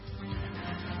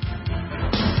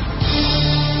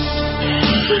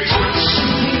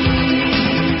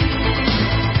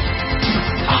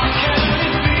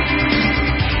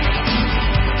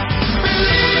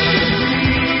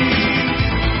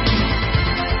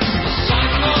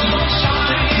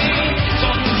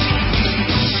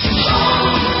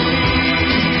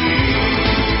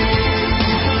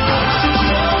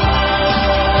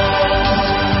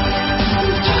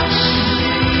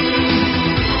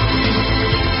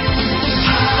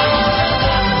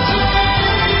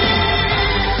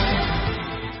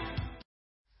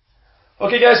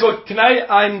Okay guys, well tonight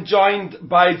I'm joined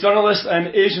by journalist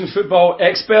and Asian football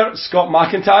expert Scott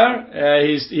McIntyre.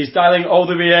 He's dialing all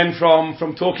the way in from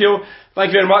Tokyo.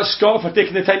 Thank you very much, Scott, for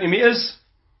taking the time to meet us.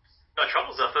 No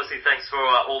troubles. Firstly, thanks for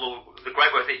all the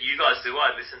great work that you guys do.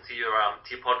 I listen to your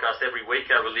podcast every week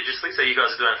religiously, so you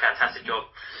guys are doing a fantastic job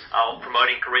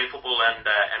promoting Korean football and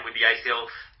with the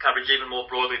ACL coverage even more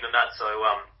broadly than that. So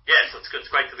so it's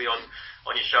great to be on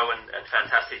your show and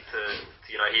fantastic to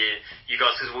hear you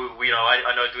guys, because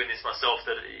I know doing this myself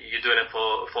that you're doing it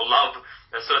for love,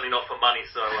 certainly not for money.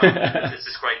 So it's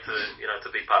just great to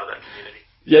be part of that community.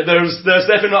 Yeah, there's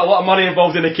definitely not a lot of money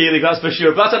involved in the K-League, that's for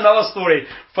sure. But that's another story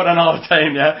for another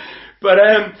time, yeah. But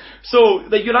so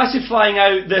you're actually flying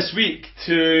out this week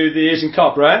to the Asian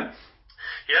Cup, right?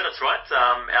 Yeah, that's right.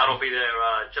 I'll be there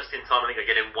just in time. I think I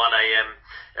get in 1 a.m.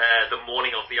 The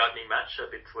morning of the opening match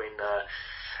between the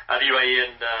UAE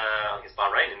and I guess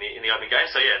Bahrain in the opening game.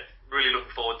 So yeah, really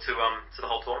looking forward to the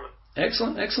whole tournament.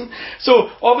 Excellent. So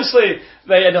obviously,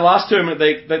 in the last tournament,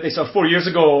 they saw 4 years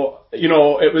ago,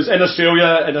 it was in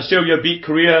Australia, and Australia beat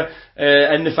Korea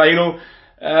in the final.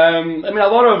 I mean,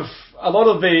 a lot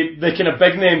of the kind of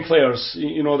big name players,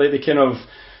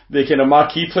 the kind of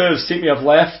marquee players seem to have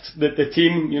left the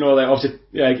team. Like obviously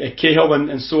Cahill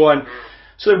and so on.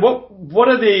 So what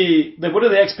are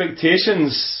the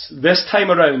expectations this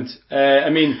time around? I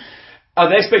mean, are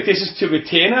the expectations to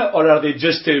retain it, or are they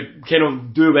just to kind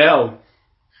of do well?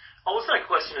 I would say,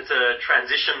 question, it's a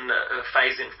transition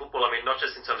phase in football. I mean, not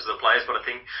just in terms of the players, but I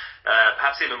think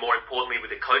perhaps even more importantly with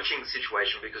the coaching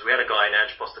situation, because we had a guy in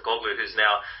Ange Postecoglou who's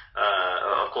now,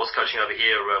 of course, coaching over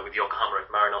here with Yokohama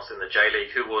Marinos in the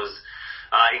J-League, who was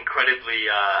incredibly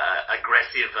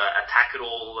aggressive, attack it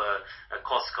all,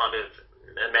 cost kind of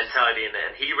mentality,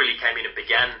 and he really came in and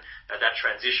began that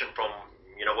transition from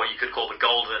what you could call the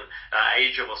golden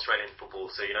age of Australian football.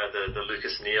 So, the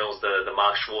Lucas Neils, the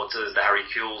Mark Schwartzes, the Harry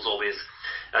Kewells, all these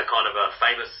kind of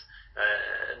famous,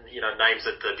 names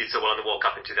that did so well in the World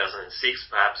Cup in 2006,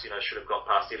 perhaps, should have got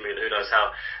past Italy, and who knows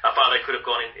how far they could have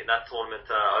gone in that tournament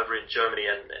over in Germany.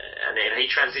 And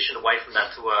he transitioned away from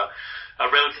that to a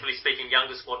relatively speaking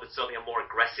younger squad, but certainly a more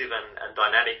aggressive and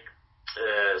dynamic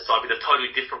side with a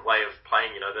totally different way of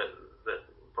playing, that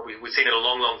probably we've seen it a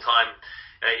long, long time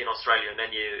in Australia. And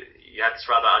then you had this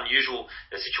rather unusual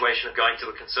situation of going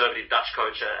to a conservative Dutch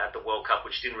coach at the World Cup,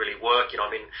 which didn't really work. He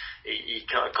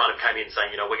kind of came in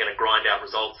saying, we're going to grind out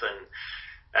results, and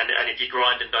if you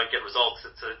grind and don't get results,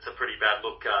 it's a pretty bad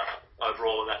look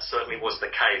overall, and that certainly was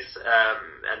the case.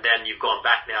 And then you've gone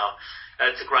back now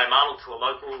to Graham Arnold, to a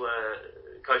local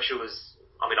coach who was,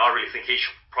 I really think he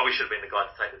probably should have been the guy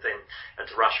to take the team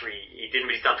to Russia. He didn't,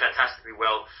 but he's done fantastically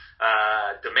well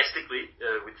domestically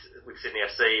with Sydney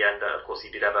FC, and of course he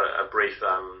did have a brief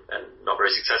and not very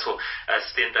successful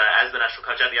stint as the national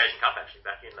coach at the Asian Cup actually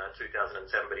back in 2007.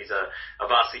 But he's a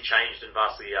vastly changed and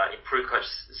vastly improved coach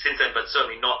since then, but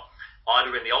certainly not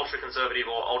either in the ultra-conservative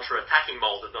or ultra-attacking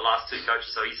mould of the last two coaches.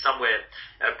 So he's somewhere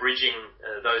bridging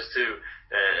those two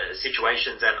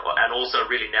situations, and also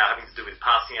really now having to do with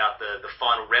passing out the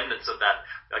final remnants of that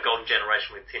golden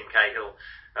generation with Tim Cahill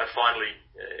finally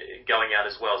going out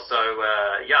as well. So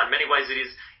in many ways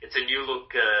it's a new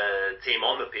look team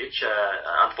on the pitch.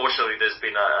 Unfortunately, there's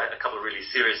been a couple of really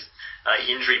serious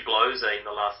injury blows in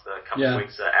the last couple of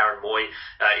weeks. Aaron Moy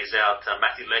is out.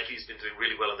 Matthew Leckie, who's been doing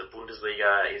really well in the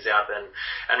Bundesliga, is out, and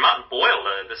Martin Boyle,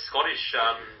 the Scottish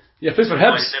plays for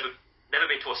Hibs.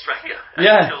 Never been to Australia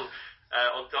until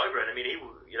October, and he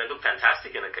looked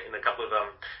fantastic in a couple of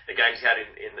games he had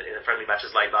in the friendly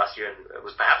matches late last year, and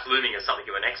was perhaps looming as something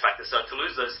of an X factor. So to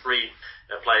lose those three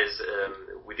players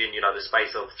within the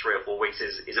space of 3 or 4 weeks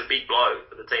is a big blow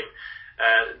for the team.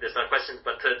 There's no question.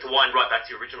 But to wind right back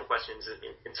to your original questions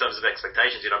in terms of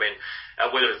expectations,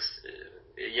 whether it's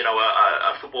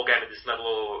a football game at this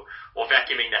level, or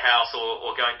vacuuming the house,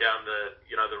 or going down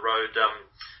the road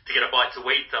to get a bite to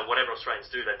eat, whatever Australians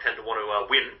do, they tend to want to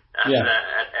win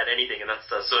at anything, and that's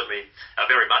certainly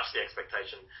very much the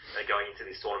expectation going into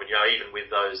this tournament. Even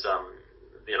with those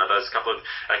those couple of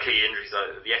key injuries,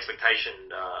 the expectation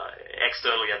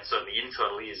externally and certainly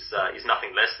internally is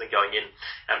nothing less than going in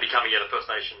and becoming the first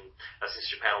nation since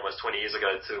Japan almost 20 years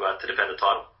ago to defend the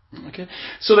title. Okay,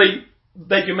 so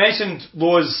like you mentioned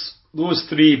those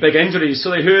three big injuries.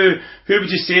 So who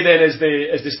would you say then is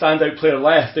the standout player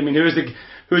left?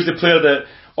 Who's the player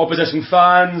that opposition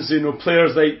fans,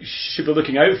 players should be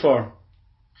looking out for?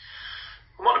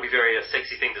 It might not be a very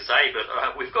sexy thing to say,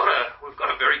 but we've got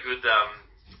a very good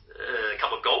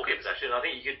couple of goalkeepers actually, and I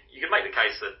think you could make the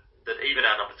case that even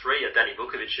our number 3, Danny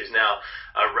Vukovic, who's now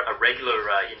a regular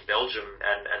in Belgium,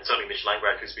 and certainly Mitch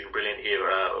Langbrack, who's been brilliant here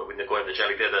with Nguyen and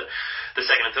Jelly. They're the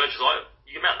second and third.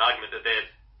 You can mount an argument that they're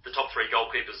the top three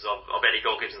goalkeepers of any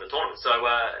goalkeepers in the tournament. So,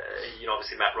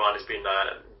 obviously Matt Ryan has been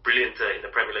brilliant in the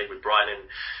Premier League with Brighton,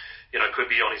 and could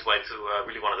be on his way to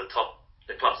really one of the top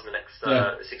clubs in the next 6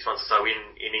 months or so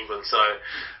in England. So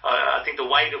I think the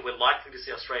way that we're likely to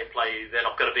see Australia play, they're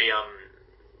not going to be,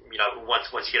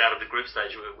 once you get out of the group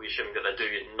stage, we're assuming that they do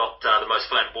not the most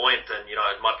flamboyant, and it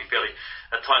might be fairly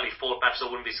a tightly fought match. So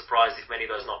I wouldn't be surprised if many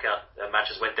of those knockout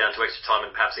matches went down to extra time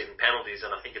and perhaps even penalties.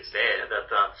 And I think it's there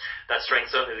that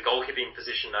strength, certainly the goalkeeping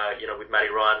position, with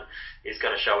Matty Ryan is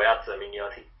going to show out. I mean,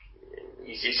 I think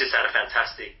he's just had a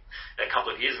fantastic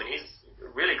couple of years. I mean, he's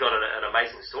really got an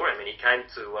amazing story. I mean, he came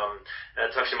to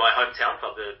actually my hometown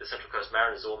club, the Central Coast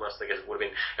Mariners, almost, I guess it would have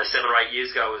been 7 or 8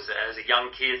 years ago as a young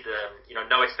kid,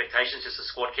 no expectations, just a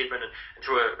squad keeper, and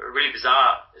through a really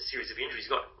bizarre series of injuries,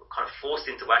 he got kind of forced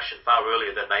into action far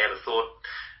earlier than they ever thought.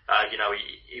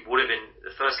 He would have been,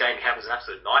 the first game he had was an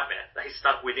absolute nightmare. They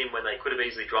stuck with him when they could have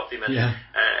easily dropped him, and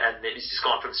he's just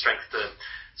gone from strength to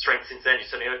strength since then.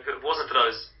 So, if it wasn't for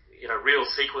those real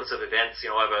sequence of events,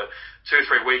 over 2 or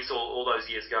 3 weeks, all those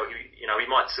years ago, he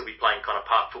might still be playing kind of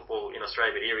park football in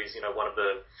Australia, but here he's, one of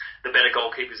the better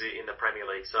goalkeepers in the Premier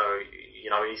League. So,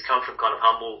 he's come from kind of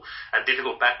humble and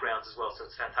difficult backgrounds as well, so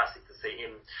it's fantastic to see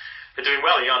him doing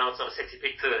well. I know it's not a sexy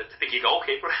pick to pick your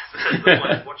goalkeeper,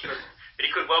 but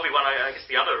he could well be one. I guess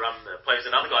the other players,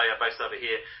 another guy based over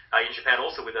here in Japan,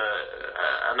 also with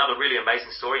another really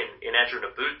amazing story in Andrew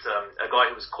Naboot, a guy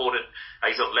who was courted.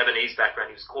 He's got Lebanese background.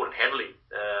 He was courted heavily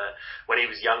when he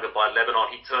was younger by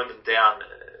Lebanon. He turned them down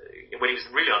when he was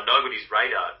really on nobody's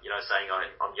radar. Saying I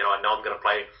know I'm going to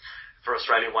play for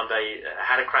Australia one day.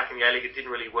 Had a crack in the A-League. It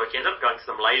didn't really work. He ended up going to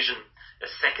the Malaysian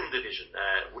second division.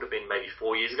 It would have been maybe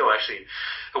 4 years ago actually.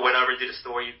 I went over and did a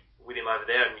story with him over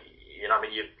there, and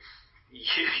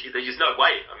there's no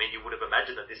way. I mean, you would have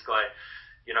imagined that this guy,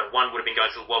 one would have been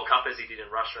going to the World Cup as he did in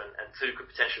Russia, and two could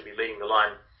potentially be leading the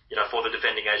line, for the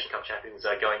defending Asian Cup champions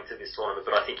going to this tournament.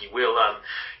 But I think he will.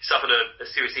 He suffered a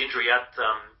serious injury at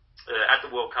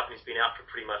the World Cup, and he's been out for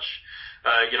pretty much,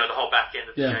 the whole back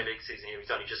end of the J-League season here.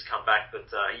 He's only just come back,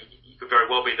 but he could very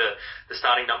well be the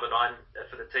starting number 9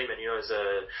 for the team, and as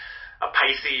a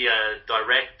pacey,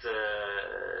 direct,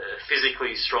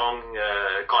 physically strong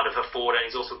kind of a forward, and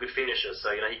he's also a good finisher. So,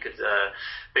 he could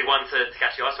be one to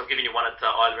catch the eye. So I'm giving you one at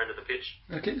either end of the pitch.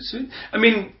 Okay, sweet. I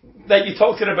mean, like you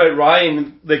talked about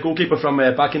Ryan, the goalkeeper from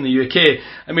back in the UK.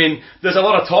 I mean, there's a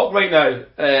lot of talk right now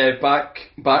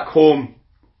back home,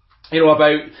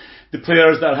 about the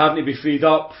players that are having to be freed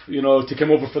up, to come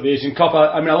over for the Asian Cup.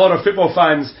 I mean, a lot of football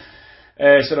fans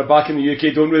sort of back in the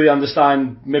UK don't really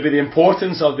understand maybe the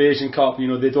importance of the Asian Cup.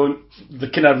 They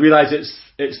kind of realise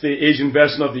it's the Asian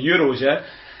version of the Euros, yeah.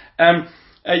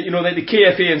 Like the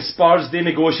KFA and Spurs, they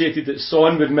negotiated that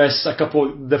Son would miss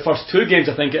the first 2 games,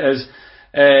 I think it is,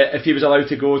 if he was allowed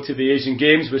to go to the Asian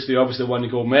Games, which they obviously won the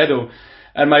gold medal.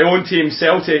 And my own team,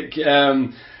 Celtic,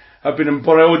 have been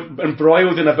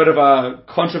embroiled in a bit of a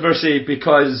controversy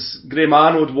because Graham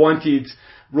Arnold wanted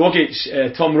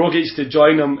Tom Rogic to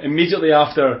join them immediately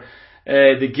after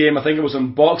the game. I think it was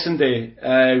on Boxing Day.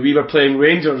 We were playing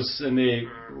Rangers in the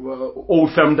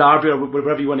Old Firm Derby, or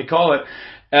whatever you want to call it.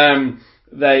 And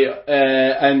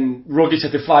Rogic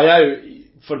had to fly out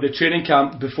for the training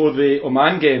camp before the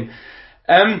Oman game.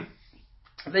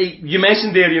 You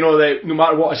mentioned there, that no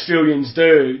matter what Australians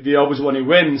do, they always want to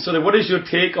win. So then what is your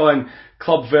take on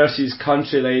club versus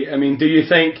country? Like, I mean, do you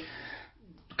think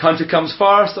country comes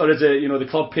first, or is it, the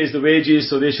club pays the wages,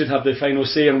 so they should have the final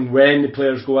say on when the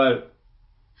players go out?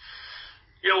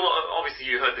 Yeah, well, obviously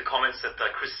you heard the comments that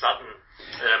Chris Sutton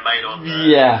made on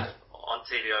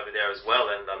TV over there as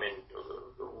well, and I mean,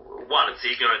 one, it's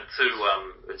ignorant, two,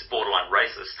 it's borderline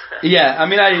racist. Yeah, I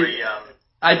mean,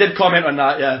 I did comment on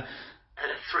that, yeah. And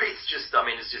three, it's just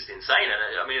insane,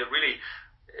 and I mean, it really,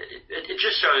 it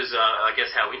just shows, I guess,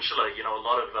 how insular, a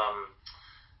lot of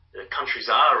countries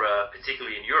are,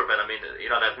 particularly in Europe, and I mean, they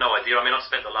have no idea. I mean, I've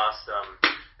spent the last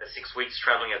 6 weeks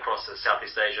travelling across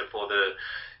Southeast Asia for the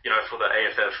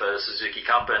AFF Suzuki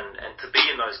Cup, and to be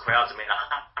in those crowds, I mean,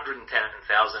 110,000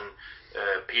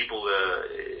 people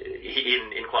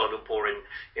in Kuala Lumpur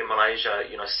in Malaysia,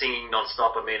 singing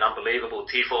non-stop. I mean, unbelievable.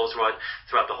 Tifos right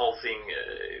throughout the whole thing.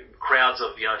 Crowds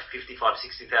of 55,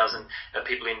 60,000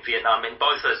 people in Vietnam. In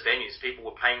both those venues, people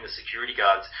were paying the security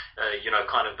guards,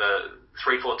 kind of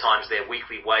 3-4 times their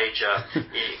weekly wage,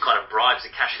 kind of bribes,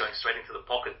 the cash going straight into the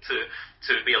pocket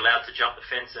to be allowed to jump the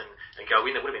fence and go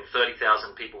in. There would have been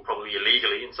 30,000 people probably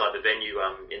illegally inside the venue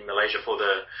in Malaysia for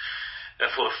the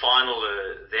final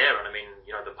there, and I mean,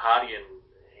 the party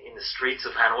in the streets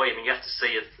of Hanoi. I mean, you have to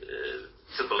see it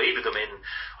to believe it. I mean,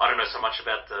 I don't know so much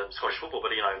about Scottish football,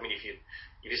 but I mean, if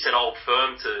you said Old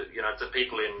Firm to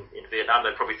people in Vietnam,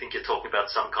 they'd probably think you're talking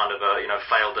about some kind of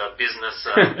failed business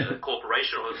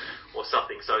corporation or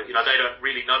something. So they don't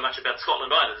really know much about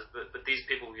Scotland either. But these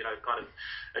people kind of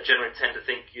generally tend to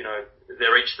think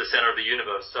they're each the centre of the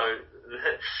universe. So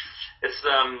it's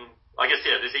I guess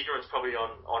there's ignorance probably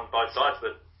on both sides.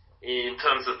 But in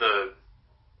terms of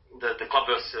the club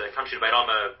versus country debate,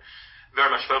 I'm very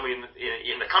much firmly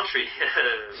in the country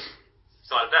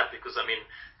side of that, because I mean,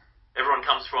 everyone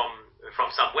comes from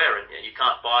somewhere, and you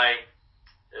can't buy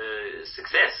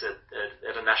success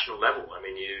at a national level. I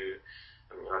mean,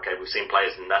 okay, we've seen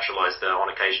players naturalised on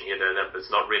occasion here, but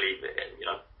it's not really,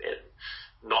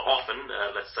 not often.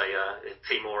 Let's say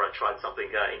Timor tried something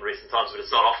in recent times, but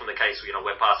it's not often the case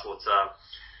where passports are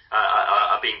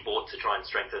being bought to try and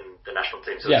strengthen the national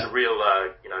team. So it's a real,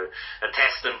 a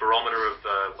test and barometer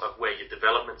of where your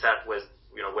development's at, where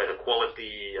the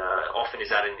quality often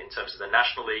is at in terms of the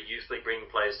National League, Youth League,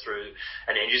 bringing players through,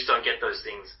 and you just don't get those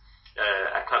things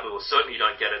at club level. Certainly you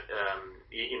don't get it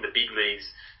in the big leagues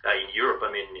in Europe. I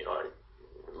mean,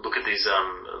 look at these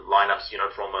lineups,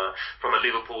 from a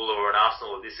Liverpool or an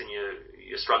Arsenal or this, and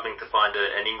you're struggling to find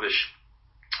an English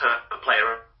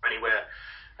player anywhere.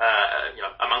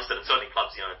 Amongst it, and certainly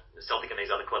clubs, Celtic and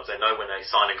these other clubs, they know when they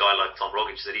sign a guy like Tom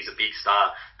Rogic that he's a big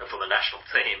star for the national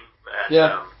team.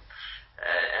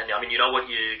 And I mean, you know what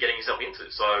you're getting yourself into.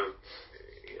 So,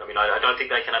 I mean, I don't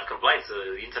think they can have complaints.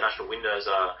 The international windows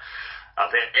are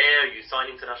there. You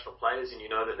sign international players, and you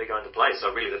know that they're going to play.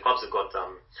 So really, the clubs have got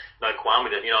no qualm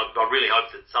with it. I really hope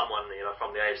that someone,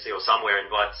 from the AFC or somewhere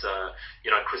invites,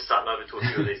 Chris Sutton over to a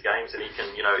few of these games, and he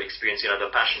can, experience, the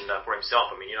passion for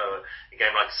himself. I mean, a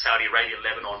game like Saudi Arabia,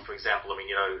 Lebanon, for example. I mean,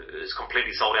 it's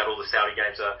completely sold out. All the Saudi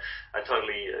games are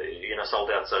totally, sold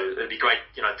out. So it'd be great,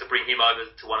 to bring him over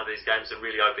to one of these games and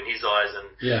really open his eyes, and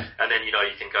then, you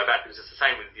can go back, because it's the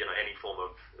same with, any form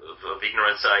of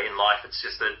ignorance in life. It's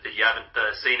just that you haven't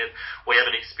seen it, or you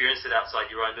haven't experienced it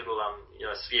outside your own little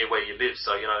sphere where you live.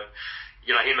 So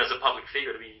him as a public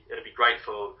figure, it'd be great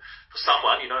for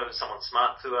someone, someone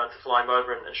smart to fly him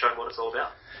over and show him what it's all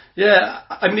about. Yeah,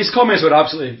 I mean, his comments were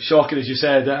absolutely shocking, as you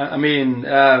said. I mean,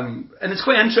 and it's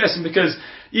quite interesting, because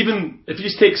even if you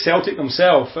just take Celtic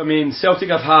themselves, I mean, Celtic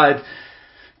have had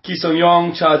Ki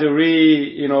Sung-yong, Chad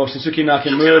Uri, Shinsuke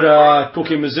Nakamura,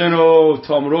 Koki Mizuno,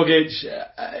 Tom Rogic.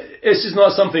 It's just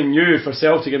not something new for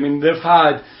Celtic. I mean, they've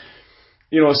had,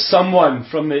 someone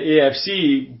from the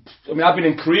AFC. I mean, I've been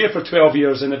in Korea for 12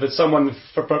 years, and they've had someone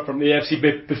from the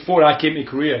AFC before I came to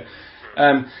Korea.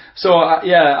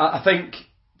 I think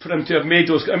for him to have made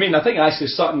those, I mean, I think actually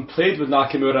Sutton played with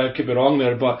Nakamura. I could be wrong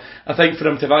there, but I think for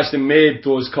him to have actually made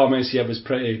those comments, was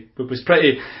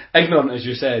pretty ignorant, as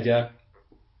you said, yeah.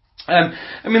 I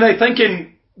mean, like,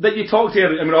 thinking that you talked here,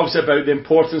 I mean, obviously about the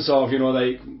importance of,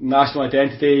 like, national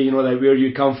identity, like where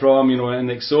you come from, and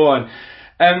like so on.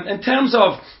 In terms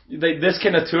of like this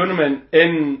kind of tournament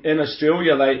in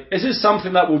Australia, like, is it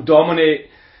something that will dominate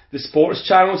the sports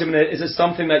channels? I mean, is it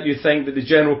something that you think that the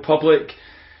general public,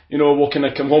 will kind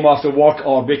of come home after work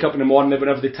or wake up in the morning,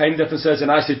 whenever the time difference is, and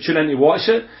actually tune in to watch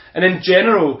it? And in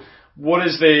general, what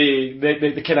is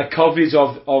the kind of coverage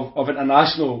of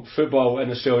international football in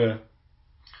Australia?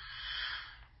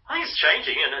 I think it's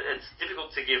changing, and it's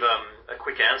difficult to give a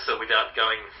quick answer without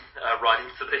going right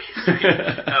into the history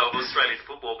of Australian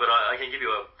football. But I can give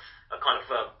you a kind of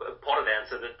a potted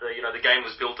answer that the game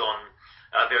was built on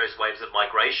various waves of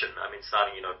migration. I mean,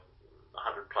 starting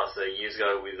 100 plus years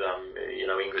ago with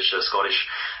English, Scottish,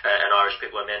 and Irish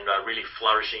people, and then really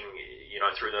flourishing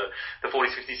through the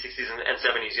 40s, 50s, 60s, and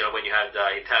 70s. When you had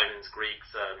Italians, Greeks,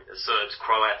 Serbs,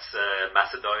 Croats,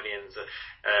 Macedonians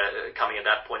coming at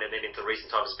that point, and then into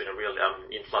recent times, there's been a real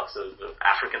influx of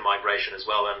African migration as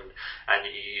well, and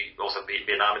you also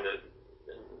Vietnam and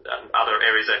other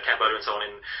areas, Cambodia and so on,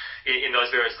 in those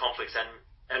various conflicts,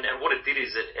 and what it did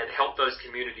is it helped those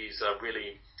communities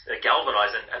really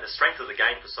galvanise, and the strength of the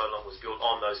game for so long was built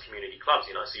on those community clubs.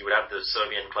 So you would have the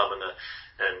Serbian club and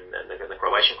the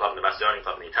Croatian club and the Macedonian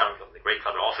club and the Italian club and the Greek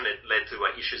club, and often it led to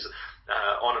issues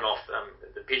on and off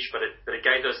the pitch, but it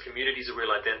gave those communities a real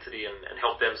identity and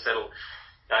helped them settle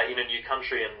in a new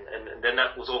country, and then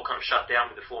that was all kind of shut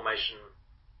down with the formation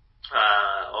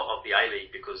of the A-League,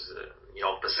 because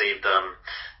of perceived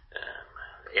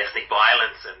ethnic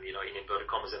violence and in inverted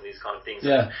commas and these kind of things,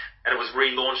 and it was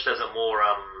relaunched as a more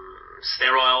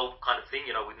sterile kind of thing,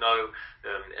 with no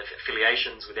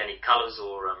affiliations with any colours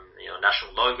or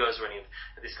national logos or any of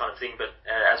this kind of thing. But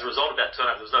as a result of that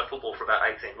turnover, there was no football for about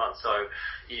 18 months. So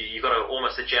you got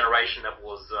almost a generation that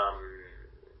was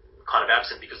kind of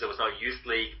absent because there was no youth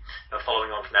league following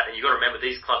on from that. And you got to remember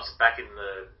these clubs back in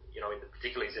the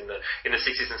particularly in the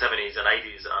 60s and 70s and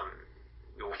 80s.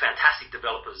 Were fantastic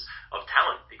developers of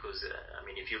talent because,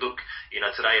 if you look,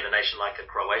 today in a nation like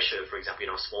Croatia, for example,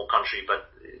 a small country, but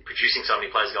producing so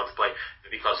many players going to play the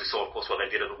big clubs. We saw, of course, what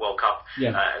they did at the World Cup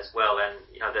as well. And,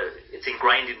 it's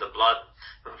ingrained in the blood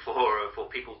for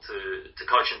people to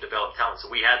coach and develop talent. So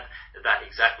we had that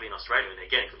exactly in Australia. And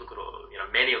again, if you look at,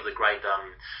 many of the great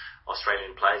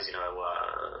Australian players,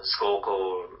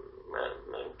 Skorko,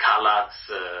 Karlats,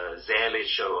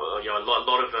 Zelic, or a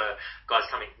lot of guys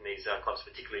coming from these clubs,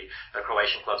 particularly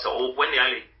Croatian clubs. So when they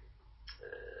only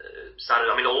started,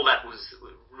 all that was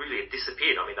really it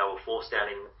disappeared. They were forced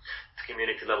down in the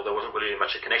community level. There wasn't really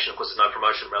much a connection. Of course, there's no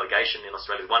promotion and relegation in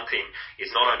Australia. One team is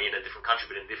not only in a different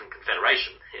country but in a different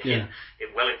confederation.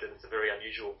 In Wellington, it's a very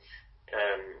unusual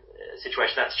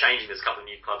situation. That's changing. There's a couple of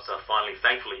new clubs finally,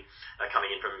 thankfully, coming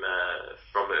in from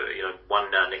one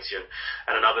next year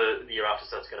and another the year after.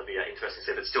 So it's going to be interesting to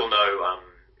see. But still no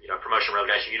promotion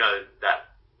relegation.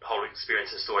 That whole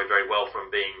experience and story very well from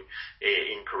being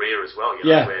in Korea as well.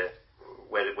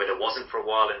 Where there wasn't for a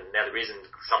while, and now there is, and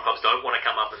some clubs don't want to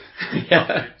come up and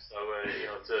so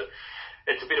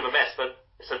it's a bit of a mess. But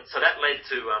so that led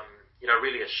to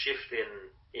really a shift in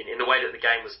the way that the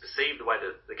game was perceived, the way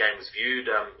that the game was viewed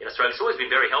in Australia. It's always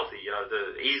been very healthy.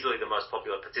 Easily the most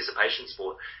popular participation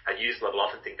sport at youth level.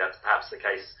 I often think that's perhaps the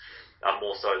case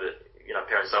more so that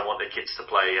parents don't want their kids to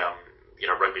play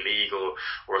rugby league or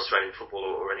Australian football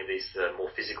or any of these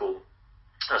more physical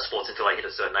sports until they hit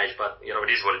a certain age. But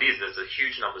it is what it is. There's a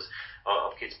huge numbers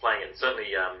of kids playing it, and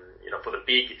certainly for the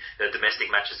big domestic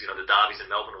matches, the derbies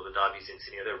in Melbourne or the derbies in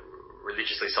Sydney, they're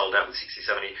religiously sold out with 60,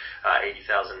 70,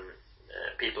 80,000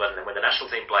 people. And then when the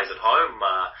national team plays at home,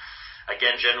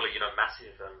 again, generally,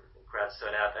 massive crowds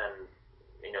turn out. And,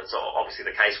 it's obviously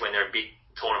the case when there are big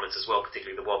tournaments as well,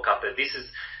 particularly the World Cup. But this is,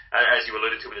 as you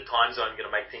alluded to with the time zone, going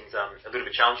to make things a little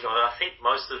bit challenging. I think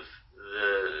most of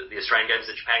the Australian games,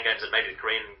 the Japan games, and maybe the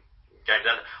Korean games,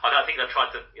 and I think they've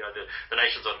tried to, the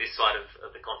nations on this side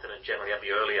of the continent generally have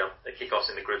the earlier kickoffs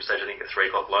in the group stage. I think at 3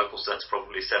 o'clock local, so that's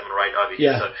probably 7 or 8 over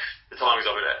here. So the timings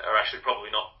of it are actually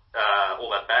probably not all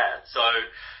that bad. So,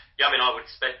 I would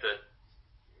expect that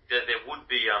there would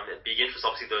be a big interest.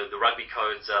 Obviously, the rugby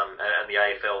codes and the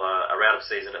AFL are out of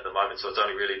season at the moment, so it's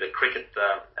only really the cricket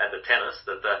and the tennis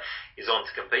that is on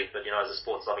to compete. But, as a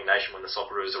sports-loving nation, when the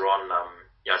Socceroos are on,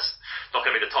 it's not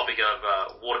going to be the topic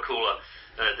of water cooler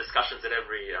discussions at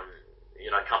every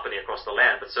company across the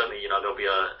land, but certainly, there'll be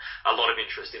a lot of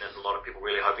interest in it and a lot of people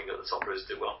really hoping that the Socceroos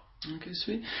do well. Okay,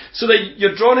 sweet. So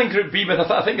you're drawn in Group B with,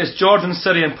 I think it's Jordan,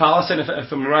 Surrey and Palestine,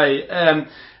 if I'm right.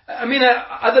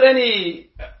 Are there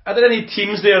any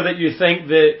teams there that you think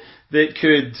that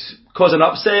could cause an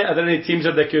upset? Are there any teams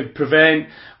there that could prevent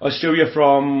Australia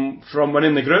from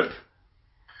winning the group?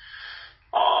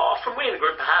 From winning the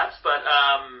group, perhaps, but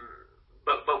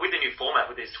with the new format,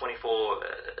 with these 24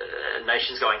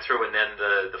 nations going through, and then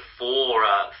the 4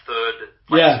 third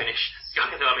place finish.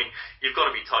 You've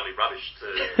got to be totally rubbish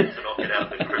to not get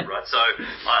out of the group, right? So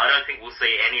I don't think we'll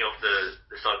see any of the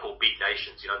so-called big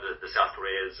nations, the South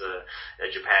Koreas,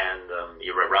 Japan,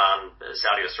 Iran,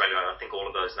 Saudi, Australia. I think all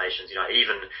of those nations,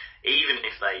 even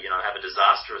if they, have a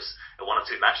disastrous 1 or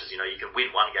 2 matches, you can win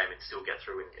one game and still get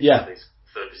through in these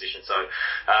third position. So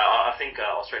I think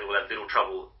Australia will have little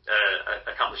trouble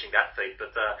accomplishing that feat.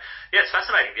 But it's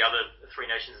fascinating. The other 3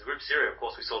 nations in the group, Syria, of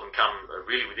course, we saw them come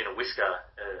really within a whisker,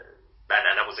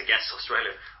 and that was against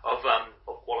Australia, of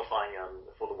qualifying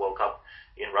for the World Cup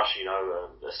in Russia.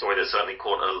 A story that certainly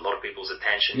caught a lot of people's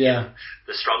attention.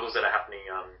 The struggles that are happening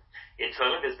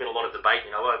internally. There's been a lot of debate,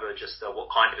 over just what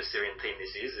kind of a Syrian team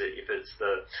this is. If it's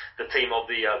the team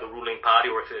of the ruling party,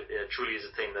 or if it truly is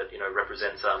a team that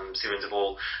represents Syrians of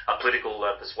all political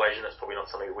persuasion. That's probably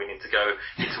not something that we need to go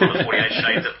into on the 48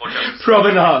 Shades of podcast.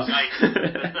 Probably not.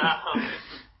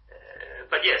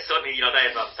 But certainly, they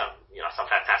have some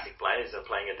fantastic players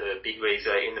playing at the big leagues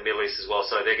in the Middle East as well.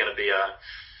 So they're going to be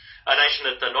a nation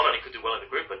that not only could do well in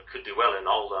the group, but could do well in the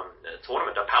whole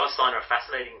tournament. Palestine are a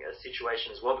fascinating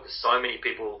situation as well, because so many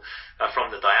people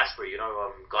from the diaspora,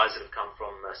 guys that have come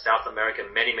from South America,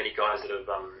 many guys that have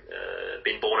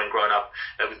been born and grown up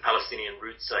with Palestinian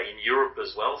roots in Europe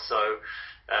as well. So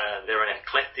they're an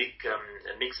eclectic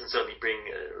mix, and certainly bring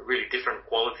really different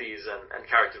qualities and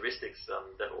characteristics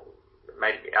that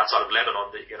maybe outside of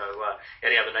Lebanon that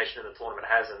any other nation in the tournament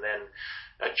has, and then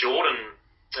Jordan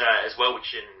as well, which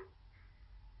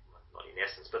not in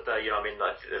essence, but I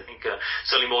think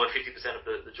certainly more than 50% of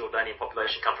the Jordanian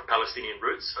population come from Palestinian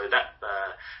roots. So that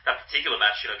particular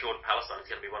match, Jordan-Palestine is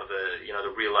going to be one of the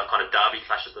the real kind of derby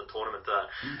clashes of the tournament. A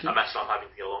match that I'm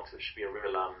hoping to get along to. It should be a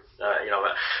real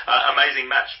amazing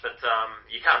match. But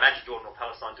you can't imagine Jordan or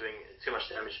Palestine doing too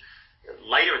much damage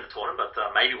later in the tournament, but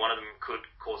maybe one of them could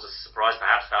cause a surprise,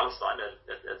 perhaps Palestine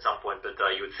at some point. But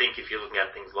you would think, if you're looking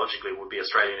at things logically, it would be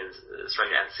Australia and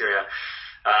Syria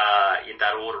in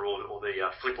that order, or the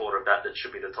flip order of that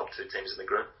should be the top two teams in the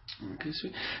group. Okay,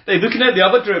 sweet. Looking at the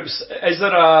other groups, is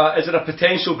there a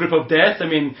potential group of death? I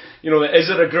mean, is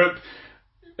there a group?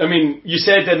 I mean, you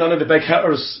said that none of the big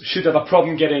hitters should have a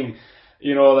problem getting,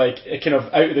 kind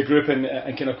of out of the group and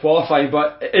kind of qualifying.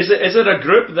 But is it a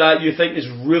group that you think is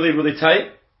really, really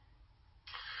tight?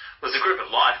 Well, it's a group of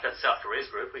life. That's South Korea's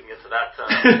group. We can get to that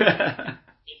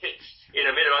in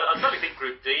a minute. I certainly think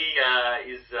Group D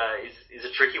is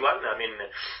a tricky one. I mean,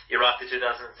 Iraq, the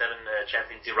 2007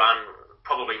 champions, Iran,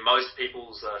 probably most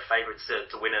people's favourites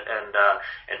to win it,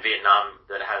 and Vietnam,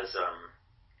 that has.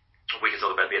 We can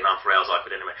talk about Vietnam for hours,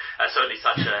 but anyway, certainly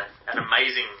such an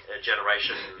amazing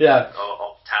generation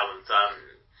of talent.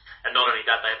 And not only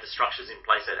that, they have the structures in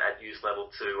place at youth level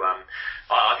to.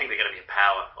 I think they're going to be a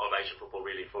power of Asian football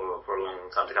really for a long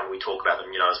time to come. We talk about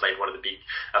them, as maybe one of the big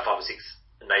 5 or 6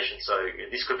 nations. So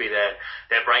this could be their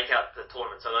breakout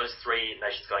tournament. So those 3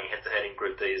 nations going head to head in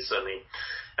Group D is certainly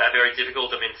very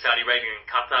difficult. I mean, Saudi Arabia and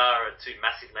Qatar are 2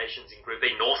 massive nations in Group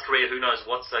B. North Korea, who knows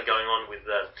what's going on with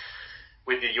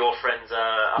your friends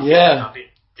up in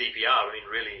DPR. I mean,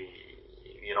 really,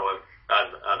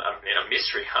 a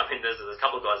mystery. I mean, there's a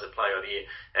couple of guys that play over here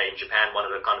in Japan. One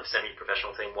of the kind of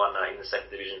semi-professional team, one in the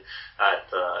 2nd division at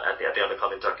the other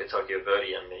club in Tokyo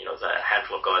Verdy, and there's a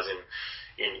handful of guys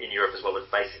in Europe as well. But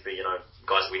basically,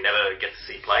 guys we never get to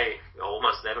see play,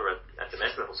 almost never at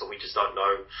domestic level. So we just don't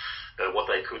know what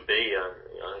they could be.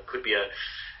 It could be a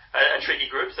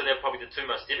tricky group, so they're probably the 2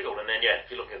 most difficult. And then,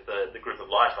 if you look at the group of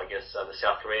life, I guess the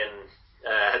South Koreans,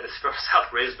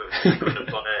 but they couldn't have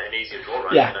got an easier draw,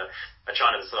 right? Yeah.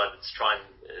 China decided to try and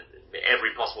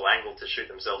every possible angle to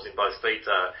shoot themselves in both feet.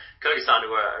 Kyrgyzstan,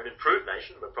 who are an improved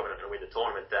nation, but probably not going to win the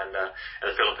tournament, and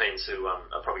the Philippines, who are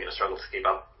probably going to struggle to keep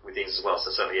up with things as well.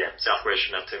 So certainly, South Korea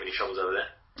shouldn't have too many troubles over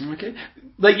there. Okay.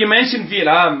 Like you mentioned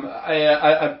Vietnam,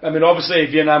 I mean, obviously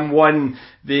Vietnam won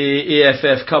the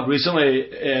AFF Cup recently.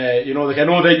 I know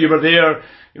that you were there,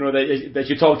 that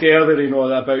you talked earlier,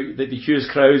 about the huge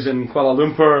crowds in Kuala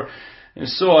Lumpur and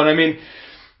so on. I mean,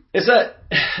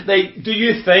 do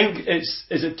you think is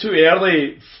it too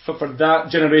early for that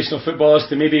generation of footballers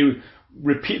to maybe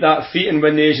repeat that feat and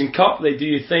win the Asian Cup? Do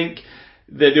you think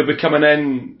that they'll be coming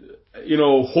in,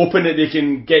 hoping that they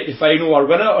can get the final or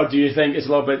win it, or do you think it's a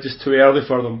little bit just too early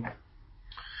for them?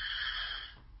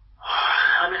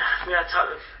 I mean,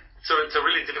 it's a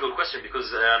really difficult question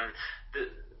because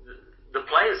the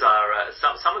players are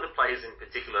some of the players in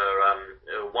particular.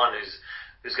 One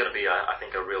who's going to be, I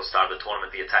think, a real star of the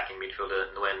tournament, the attacking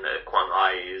midfielder Nguyen Quang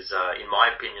Hai, is, in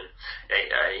my opinion,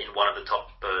 in one of the top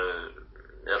 5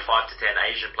 to 10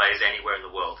 Asian players anywhere in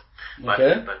the world.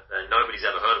 Okay. But nobody's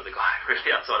ever heard of the guy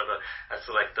really outside of a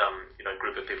select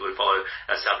group of people who follow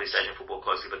Southeast Asian football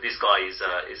closely. But this guy is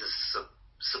a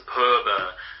superb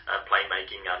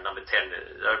playmaking number 10,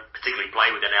 particularly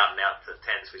play with an out-and-out 10,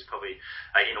 so he's probably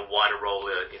in a wider role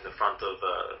in the front of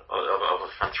a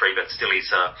front 3, but still he's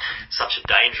such a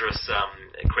dangerous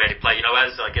creative player.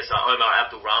 As I guess Omar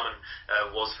Abdul Rahman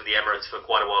was for the Emirates for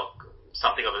quite a while,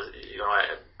 something of a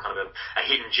kind of a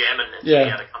hidden gem, and he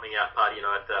had a coming out party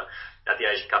at the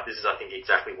Asian Cup. This is, I think,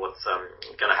 exactly what's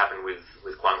going to happen with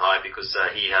Quang Hai, because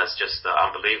he has just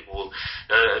unbelievable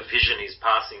vision. His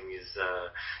passing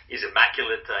is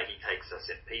immaculate. He takes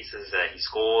set pieces. He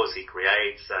scores. He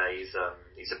creates.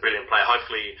 He's a brilliant player.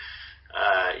 Hopefully,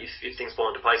 if things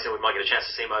fall into place, then we might get a chance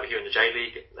to see him over here in the J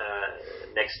League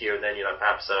next year, and then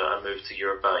perhaps a move to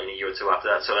Europe in a year or 2 after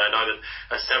that. So I know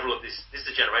that several of this is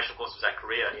a generation, of course, was at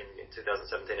Korea in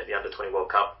 2017 at the Under-20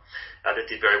 World Cup that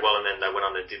did very well, and then they went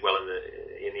on and did well in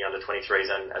the Under-23s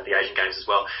and the Asian Games as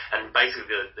well. And basically,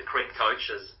 the Korean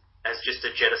coach has just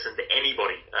jettisoned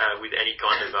anybody with any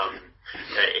kind of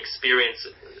experience.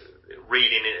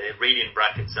 Read in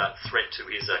brackets threat to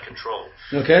his control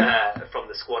from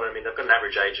the squad. I mean, they've got an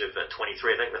average age of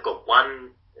 23. I think they've got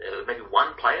maybe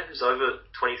one player who's over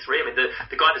 23. I mean,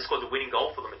 the guy that scored the winning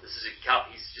goal for them at the Suzuki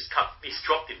Cup, he's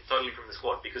dropped him totally from the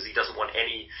squad because he doesn't want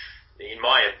any. In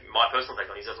my personal take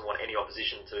on it, he doesn't want any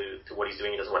opposition to what he's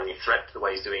doing. He doesn't want any threat to the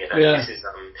way he's doing it. And this is,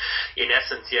 in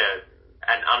essence,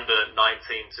 an under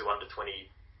 19 to under 20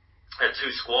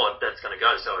 two squad that's going to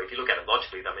go. So if you look at it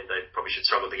logically, I mean, they probably should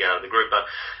struggle to get out of the group. But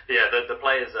yeah, the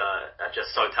players are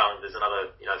just so talented. There's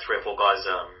another, 3 or 4 guys,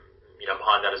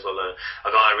 behind that as well.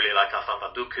 A guy I really like, Afam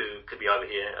Baduk, who could be over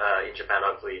here in Japan,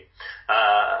 hopefully,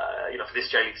 for this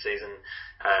J-League season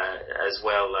as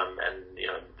well.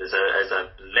 There's a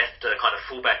left kind of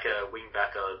fullback,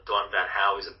 wing-back, Don Van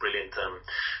Hau, is a brilliant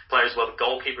player as well. The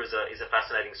goalkeeper is a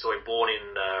fascinating story. Born in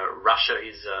Russia,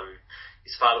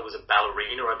 his father was a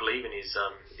ballerina, I believe, and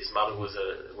his mother was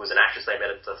an actress. They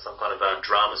met at some kind of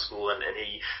drama school, and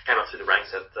he came up through the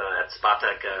ranks at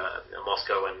Spartak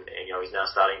Moscow, and he's now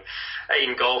starting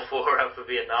in goal for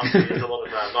Vietnam. So there's a lot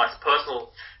of nice personal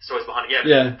stories behind it.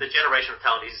 Yeah. The generation of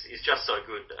talent is just so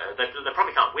good. They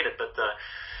probably can't win it, but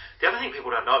the other thing people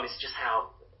don't know is just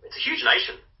how it's a huge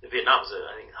nation. Vietnam's,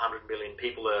 I think, 100 million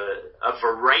people, a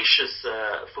voracious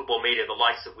football media, the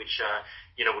likes of which,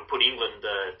 would put England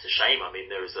to shame. I mean,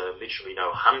 there's literally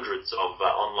hundreds of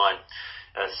online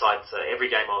sites. Every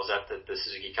game I was at the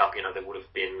Suzuki Cup, there would have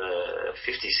been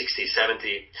 50, 60,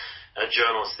 70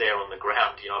 journalists there on the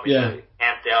ground.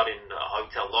 Camped out in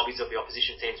hotel lobbies of the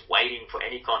opposition teams, waiting for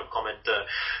any kind of comment.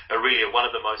 Really, one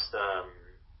of the most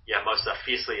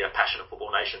fiercely passionate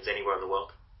football nations anywhere in the world.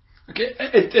 Okay,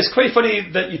 it's quite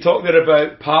funny that you talk there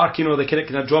about Park, the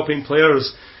kind of dropping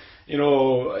players,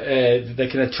 they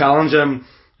kind of challenge him,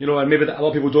 and maybe a lot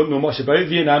of people don't know much about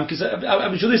Vietnam, because I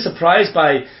was really surprised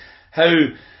by how,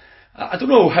 I don't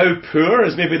know how poor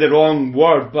is maybe the wrong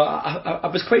word, but I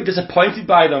was quite disappointed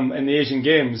by them in the Asian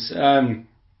Games.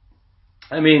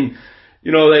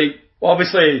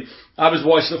 Obviously, I was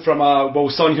watching it from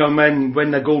Son Heung-min win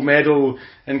the gold medal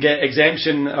and get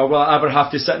exemption, or will I ever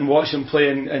have to sit and watch him play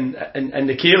in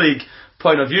the K-League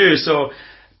point of view. So,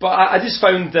 but I just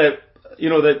found that,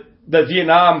 that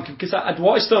Vietnam, because I'd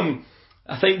watched them,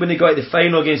 I think when they got to the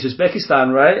final against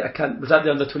Uzbekistan, right? Was that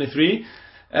the under 23?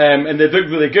 And they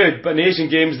looked really good, but in the Asian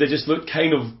Games they just looked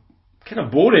kind of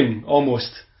boring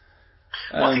almost.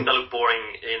 Well, I think they look boring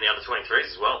in the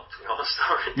under-23s as well, to be honest.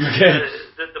 Okay.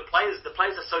 The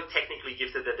players are so technically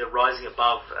gifted that they're rising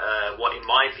above what, in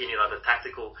my opinion, are the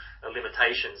tactical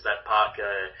limitations that Park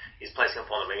is placing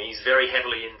upon them. I mean, he's very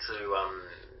heavily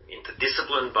into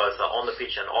discipline, both on the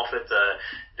pitch and off it.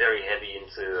 Very heavy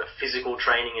into physical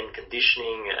training and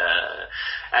conditioning,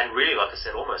 and really, like I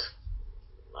said,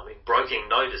 broking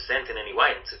no dissent in any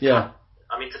way. To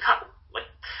cut.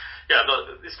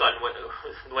 This guy,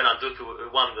 Nguyen Duc, who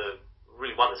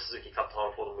really won the Suzuki Cup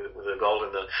title for them with a goal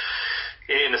in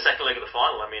the second leg of the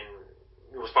final. I mean,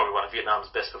 it was probably one of Vietnam's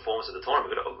best performances of the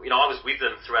tournament. But, I was with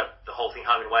them throughout the whole thing,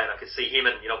 home and away, and I could see him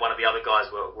and, one of the other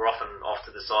guys were often off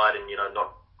to the side and,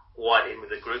 not quite in with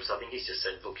the group. So I think he's just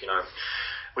said, look,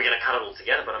 we're going to cut it all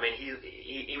together. But I mean,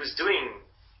 he was just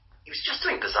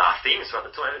doing bizarre things throughout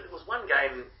the tournament. There was one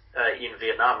game in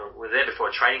Vietnam. We were there before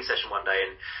a training session one day,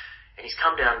 and he's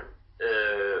come down.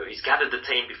 He's gathered the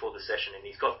team before the session, and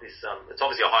he's got this. It's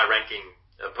obviously a high-ranking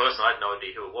person. I had no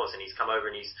idea who it was, and he's come over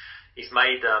and he's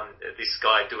made this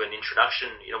guy do an introduction.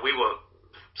 We were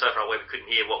so far away we couldn't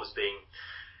hear what was being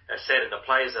said, and the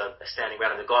players are standing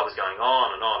around, and the guy was going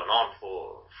on and on and on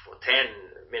for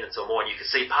 10 minutes or more, and you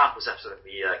could see Park was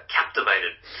absolutely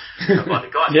captivated by the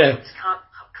guy. Yeah. It can't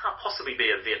possibly be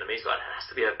a Vietnamese guy. It has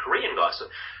to be a Korean guy. So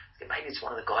maybe it's one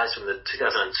of the guys from the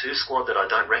 2002 squad that I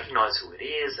don't recognise who it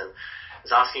is, and I was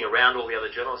asking around all the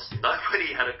other journalists.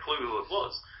 Nobody had a clue who it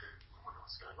was.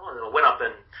 What's going on? And I went up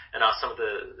and asked some of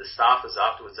the staffers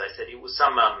afterwards. They said it was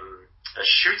some a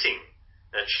shooting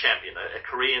champion, a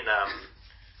Korean,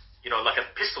 like a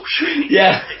pistol shooting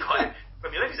guy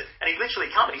from the Olympics. And he literally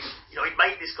come and he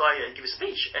made this guy give a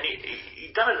speech, and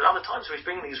he'd done it at other times where he's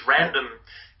bringing these random,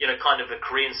 kind of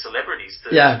Korean celebrities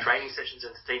to training sessions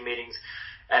and to team meetings.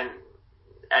 And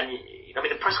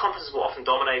the press conferences were often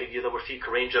dominated. There were a few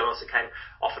Korean journalists that came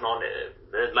off and on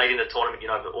late in the tournament.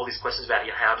 All these questions about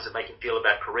how does it make him feel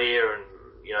about Korea and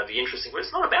the interesting. But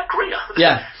it's not about Korea.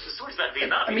 Yeah. The story's about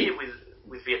Vietnam. Here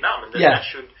with Vietnam, and that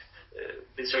should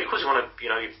be so. Of course, you want to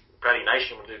proud of your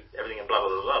nation, want to do everything and blah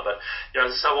blah blah blah. But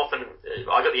so often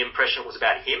I got the impression it was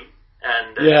about him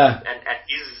and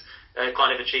his.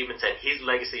 Kind of achievements and his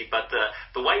legacy, but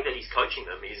the way that he's coaching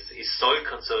them is so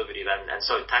conservative and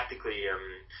so tactically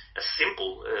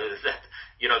simple that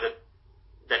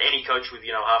that any coach with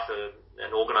half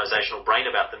an organisational brain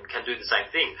about them can do the same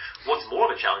thing. What's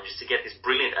more of a challenge is to get this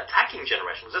brilliant attacking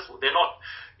generation. They're not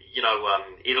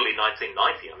Italy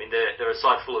 1990. I mean, they're a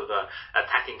side full of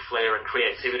attacking flair and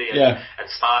creativity and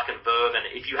spark and verve. And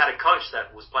if you had a coach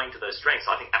that was playing to those strengths,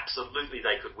 I think absolutely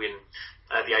they could win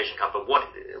the Asian Cup. But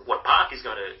what Park is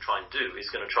going to try and do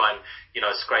is going to try and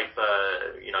scrape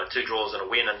 2 draws and a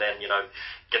win, and then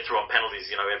get through on penalties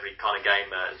every kind of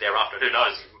game thereafter. Who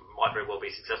knows? Might very well be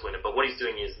successful in it. But what he's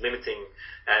doing is limiting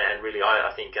and really,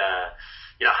 I think,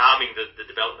 harming the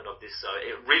development of this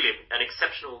really an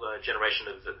exceptional generation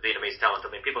of Vietnamese talent.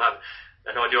 I mean, people have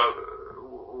no idea.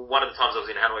 One of the times I was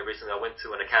in Hanoi recently, I went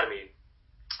to an academy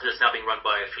that's now being run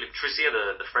by Philippe Trissier,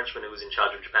 the Frenchman who was in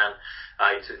charge of Japan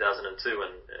in 2002,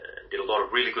 and did a lot of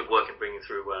really good work in bringing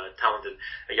through talented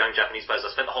young Japanese players.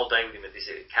 I spent the whole day with him at this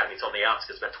academy. It's on the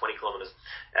outskirts, about 20 kilometres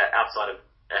outside of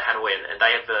Hanoi, and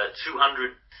they have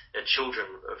 200 children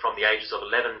from the ages of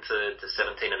 11 to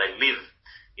 17, and they live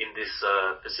in this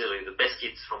facility. The best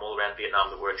kids from all around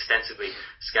Vietnam that were extensively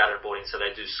scouted and brought in. So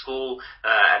they do school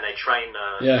and they train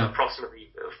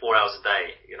approximately 4 hours a day,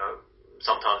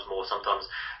 sometimes more, sometimes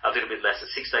a little bit less,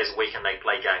 6 days a week, and they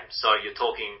play games. So you're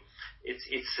talking, it's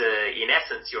in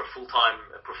essence, you're a full-time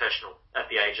professional at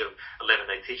the age of 11.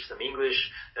 They teach them English,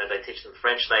 they teach them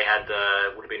French. They had,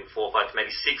 would have been 4 or 5,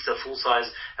 maybe 6 full-size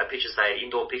pitches. They had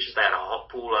indoor pitches. They had a hot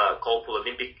pool, cold pool,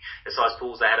 Olympic-sized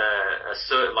pools. They had a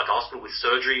hospital with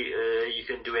surgery you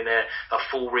can do in there,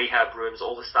 full rehab rooms,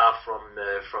 all the staff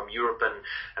from Europe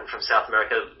and from South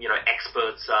America,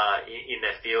 experts in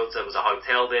their fields. There was a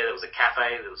hotel there was a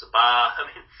cafe, there was a bar. I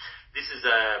mean, this is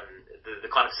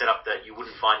the kind of setup that you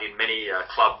wouldn't find in many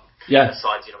club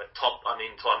sides, top. I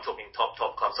mean, I'm talking top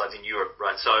club sides in Europe,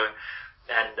 right? So,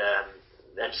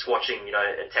 and just watching,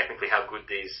 technically how good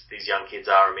these young kids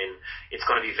are. I mean, it's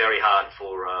going to be very hard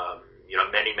for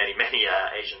many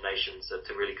Asian nations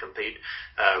to really compete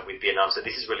with Vietnam. So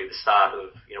this is really the start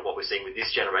of what we're seeing with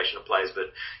this generation of players. But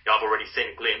I've already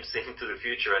seen a glimpse into the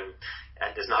future, and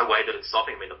there's no way that it's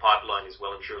stopping. I mean, the pipeline is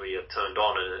well and truly turned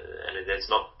on, and it's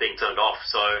not being turned off.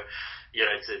 So,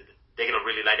 they're going to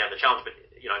really lay down the challenge. But,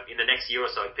 in the next year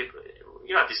or so, people,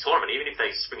 at this tournament, even if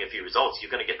they spring a few results,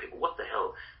 you're going to get people, what the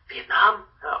hell? Vietnam?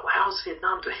 How's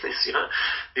Vietnam doing this?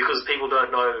 Because people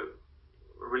don't know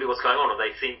really what's going on, or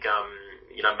they think,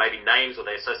 maybe names, or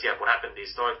they associate what happened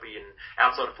historically and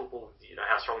outside of football,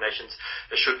 how strong nations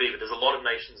should be. But there's a lot of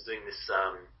nations doing this,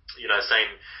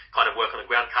 same kind of work on the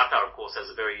ground. Qatar, of course, has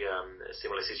a very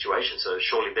similar situation. So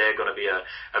surely they're going to be a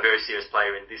very serious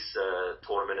player in this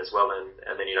tournament as well,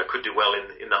 and then could do well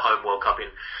in the home World Cup in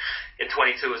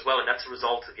 22 as well. And that's a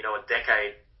result of a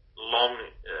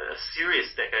serious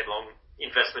decade-long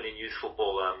investment in youth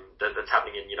football that's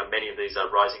happening in many of these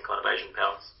rising kind of Asian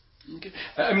powers. Okay.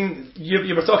 I mean,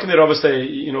 you were talking there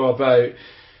obviously,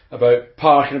 about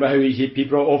Park and about how he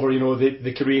brought over,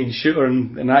 the Korean shooter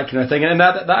and that kind of thing, and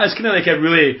that is kind of like a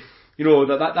really,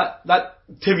 that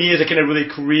to me is a kind of really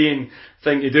Korean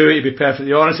thing to do, to be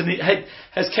perfectly honest. And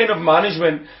his kind of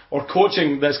management or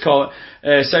coaching, let's call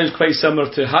it, sounds quite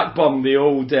similar to Hakbum, the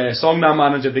old Songnam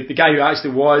manager, the guy who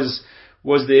actually was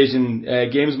the Asian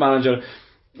Games manager,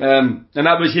 and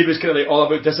he was kind of like all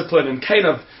about discipline and kind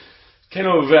of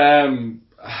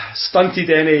stunted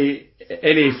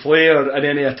any flair and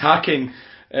any attacking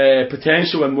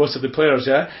potential in most of the players.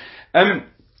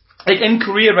 Like in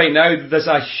Korea right now, there's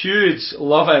a huge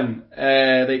love-in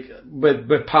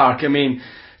with Park. I mean,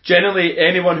 generally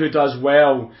anyone who does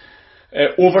well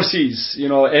overseas,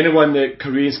 anyone that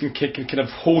Koreans can kind of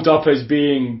hold up as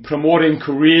being promoting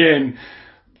Korean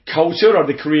culture or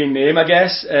the Korean name, I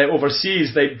guess,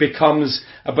 overseas, that becomes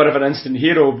a bit of an instant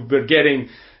hero. We're getting,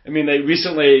 I mean, like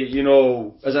recently,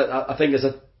 as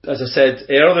I said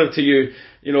earlier to you,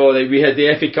 we had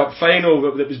the FA Cup final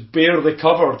that was barely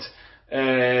covered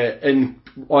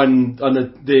on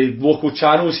the local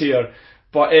channels here,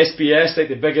 but SBS, like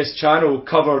the biggest channel,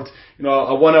 covered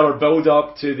a 1 hour build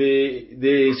up to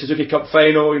the Suzuki Cup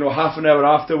final, half an hour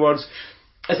afterwards.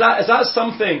 Is that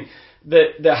something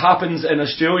that happens in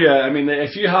Australia? I mean,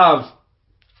 if you have,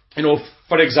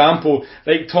 for example,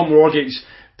 like Tom Rogic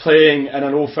playing in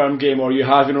an Old Firm game, or you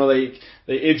have, like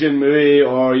Adrian Mui,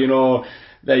 or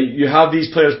you have these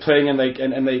players playing in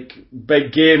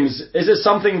big games. Is it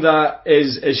something that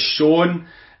is shown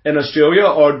in Australia,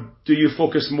 or do you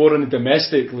focus more on the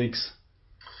domestic leagues?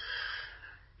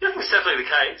 Yeah, I think it's definitely the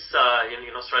case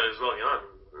in Australia as well.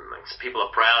 People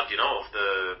are proud,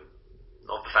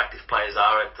 of the fact if players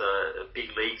are at big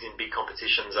leagues in big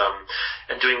competitions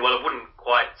and doing well. It wouldn't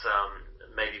quite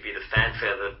maybe be the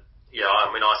fanfare that. Yeah,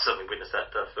 I mean, I certainly witnessed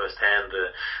that firsthand.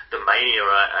 The mania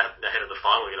ahead of the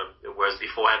final. It whereas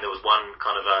beforehand there was one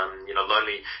kind of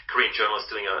lonely Korean journalist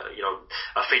doing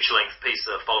a feature-length piece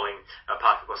following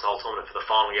Park across the whole tournament for the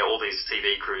final. Yeah, all these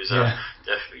TV crews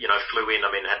flew in. I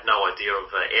mean, had no idea of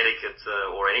etiquette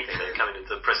or anything. They're coming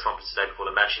into the press conference today before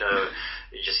the match,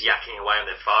 just yakking away on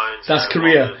their phones. That's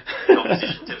Korea. The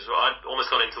opposition teams. I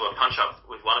almost got into a punch-up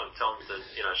with one of them, telling them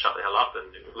to shut the hell up,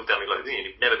 and looked at me like,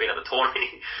 you've never been at the tournament.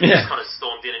 He just kind of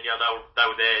stormed in, and they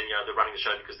were there, and they're running the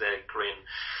show because they're Korean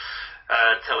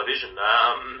television.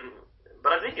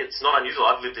 But I think it's not unusual.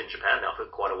 I've lived in Japan now for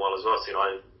quite a while as well, so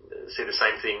I see the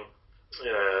same thing.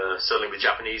 Certainly with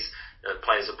Japanese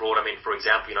players abroad. I mean, for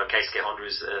example, Keisuke Honda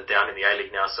is down in the A-League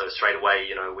now, so straight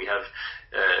away, we have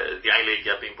the A-League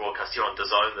being broadcast here on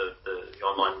DAZN, the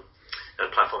online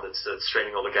platform that's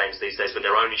streaming all the games these days, but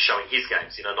they're only showing his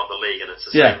games, not the league, and it's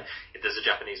the same. If there's a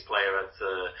Japanese player at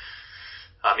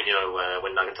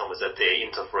when Nagatomo was at the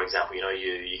Inter, for example,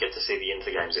 you get to see the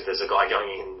Inter games. If there's a guy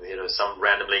going in, some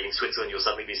random league in Switzerland, you'll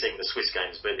suddenly be seeing the Swiss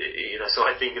games. But, so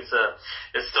I think it's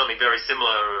certainly very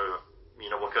similar,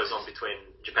 what goes on between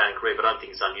Japan and Korea, but I don't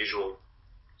think it's unusual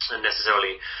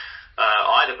necessarily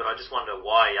either. But I just wonder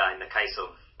why, in the case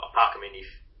of Park, I mean,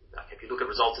 if you look at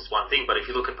results, it's one thing, but if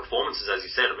you look at performances, as you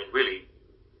said, I mean, really,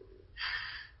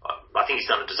 I think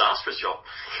he's done a disastrous job.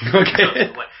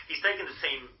 Okay. He's taken the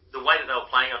team, the way that they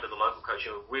were playing under the local coach,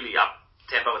 really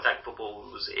up-tempo attack football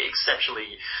was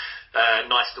exceptionally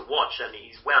nice to watch, and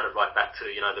he's wound it right back to,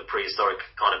 the prehistoric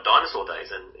kind of dinosaur days,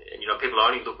 and people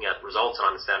are only looking at results, and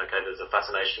I understand, okay, there's a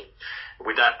fascination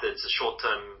with that, it's a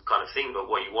short-term kind of thing, but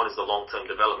what you want is the long-term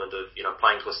development of,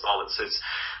 playing to a style that suits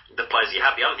the players you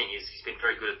have. The other thing is he's been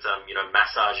very good at,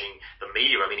 massaging the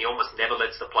media. I mean, he almost never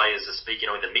lets the players speak,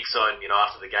 in the mix zone,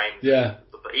 after the game. Yeah.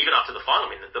 But even after the final,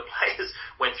 I mean, the players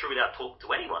went through without talking to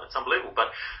anyone. It's unbelievable.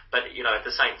 But at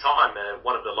the same time,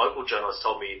 one of the local journalists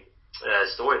told me a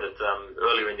story that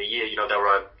earlier in the year, they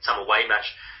were some away match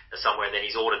somewhere, and then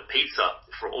he's ordered pizza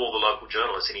for all the local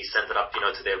journalists, and he sent it up,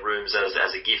 to their rooms as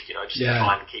a gift, just to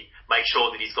try and make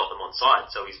sure that he's got them on side.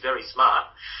 So he's very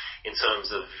smart in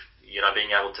terms of,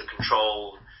 being able to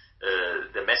control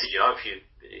the message. If you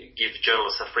give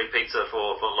journalists a free pizza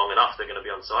for long enough, they're going to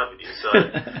be on side with you. So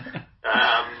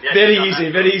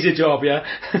very easy job, yeah.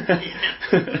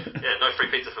 No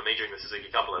free pizza for me during the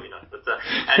Suzuki Cup, let me know. But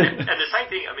and the same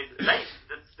thing. I mean,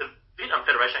 the Vietnam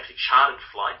Federation actually chartered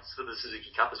flights for the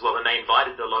Suzuki Cup as well, and they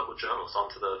invited the local journalists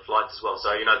onto the flights as well.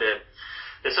 So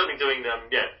they're certainly doing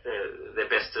their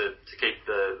best to keep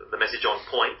the message on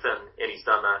point, and he's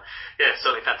done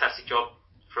certainly a fantastic job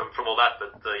from all that,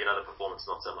 but the performance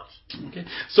not so much. Okay,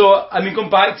 so I mean, going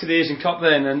back to the Asian Cup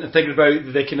then, and thinking about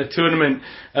the kind of tournament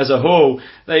as a whole,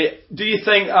 do you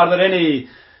think, are there any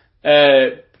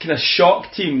kind of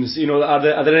shock teams? Are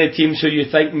there any teams who you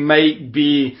think might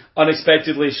be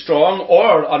unexpectedly strong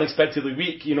or unexpectedly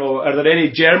weak? Are there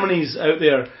any Germanys out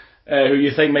there who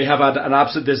you think may have an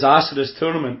absolute disastrous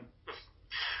tournament?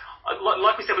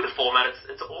 Like we said with the format,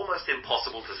 it's almost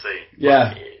impossible to see.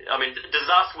 Yeah. I mean,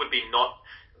 disaster would be not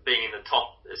being in the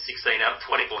top 16 out of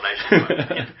 24 nations.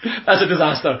 That's a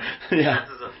disaster. Yeah.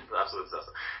 That's an absolute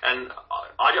disaster. And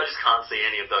I just can't see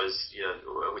any of those,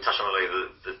 we touched on earlier,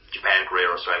 the Japan,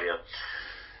 Korea, Australia,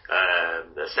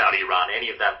 the Saudi, Iran, any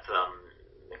of that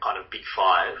kind of big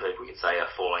five, if we could say,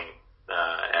 are falling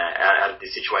out of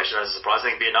this situation as a surprise. I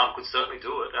think Vietnam could certainly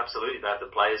do it. Absolutely. They have the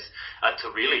players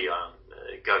to really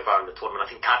go far in the tournament. I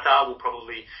think Qatar will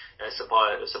probably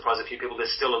surprise a few people.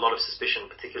 There's still a lot of suspicion,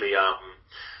 particularly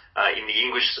in the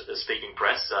English-speaking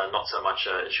press, not so much,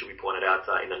 should be pointed out,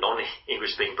 in the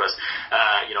non-English-speaking press,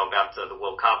 about the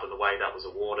World Cup and the way that was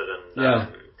awarded,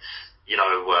 and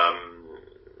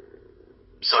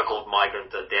so-called migrant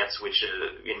deaths, which,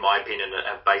 in my opinion,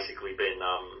 have basically been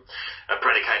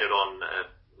predicated on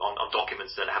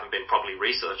documents that haven't been properly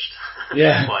researched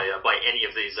by any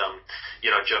of these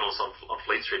journalists on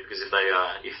Fleet Street, because if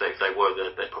they were,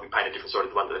 they'd probably paint a different story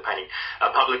to the one that they're painting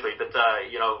publicly. But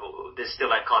there's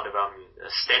still that kind of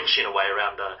stench in a way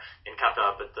around in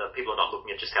Qatar, but people are not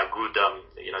looking at just how good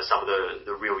some of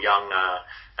the real young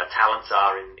talents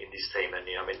are in this team. And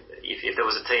I mean, if there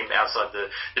was a team outside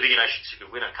the bigger nations who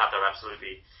could win it, Qatar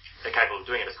absolutely are capable of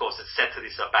doing it. Of course, it's set to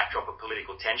this backdrop of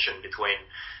political tension between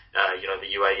the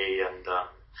UAE and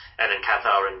then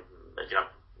Qatar, and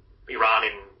Iran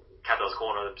in Qatar's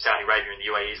corner, Saudi Arabia in the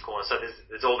UAE's corner. So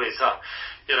there's all these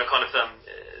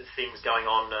things going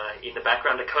on in the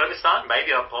background. The Kyrgyzstan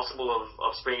maybe are possible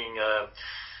of springing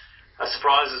a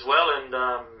surprise as well. And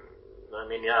I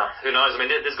mean, who knows? I mean,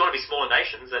 there's got to be smaller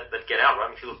nations that get out,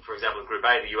 right? If you look, for example, at Group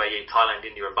A, the UAE, Thailand,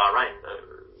 India, and Bahrain.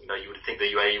 You would think the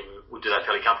UAE would do that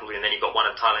fairly comfortably, and then you've got one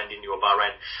in Thailand, India, or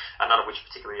Bahrain, none of which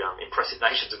particularly impressive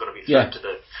nations are going to be through to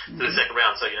the second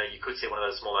round. So you could see one of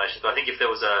those small nations. But I think if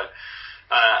there was a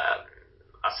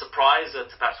surprise to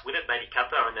perhaps win it, maybe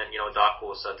Qatar, and then a dark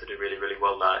horse to do really, really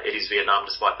well, it is Vietnam,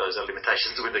 despite those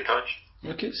limitations with the coach.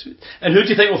 Okay, sweet. And who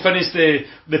do you think will finish the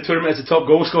tournament as the top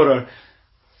goal scorer?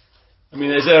 I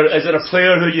mean, is there a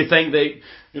player who you think that,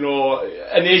 in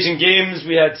the Asian Games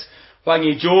we had Hwang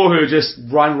Hee-jo, who just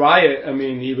ran riot. I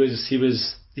mean, he was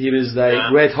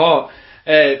like red hot.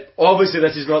 Obviously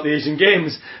this is not the Asian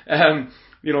Games.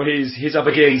 He's up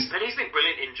against. And he's been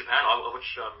brilliant in Japan. I watch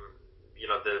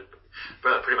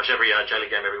pretty much every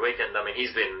J-League game every weekend. I mean,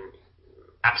 he's been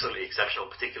absolutely exceptional,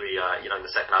 particularly in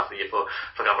the second half of the year for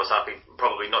Kawasaki.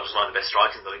 Probably not just one of the best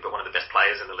strikers in the league, but one of the best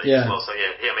players in the league as well. So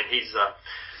I mean, he's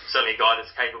certainly a guy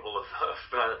that's capable of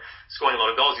scoring a lot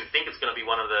of goals. You'd think it's going to be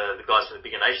one of the guys from the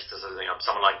bigger nations. So,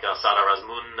 someone like Sardar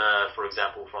Azmoun, for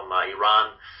example, from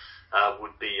Iran,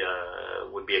 would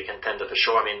be a contender for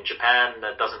sure. I mean, Japan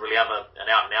doesn't really have an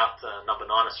out-and-out number 9.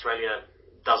 Australia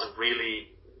doesn't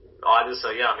really either. So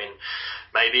I mean,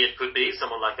 maybe it could be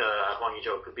someone like Hwang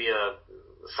Hee-jo. It could be a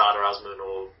Sardar Azmoun,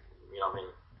 or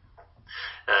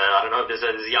I don't know. There's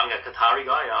a young Qatari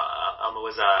guy,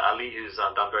 Almoez Ali, who's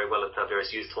done very well at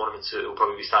various youth tournaments. Who will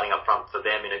probably be starting up front for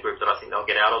them in a group that I think they'll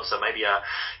get out of. So maybe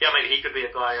maybe he could be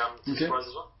a guy to surprise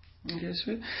as well. Okay,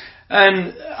 sweet.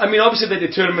 And I mean, obviously the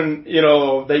tournament,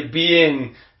 like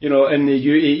being, in the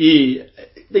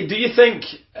UAE, do you think?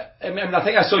 I mean, I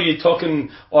think I saw you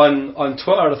talking on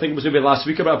Twitter. I think it was maybe last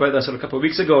week about this, or a couple of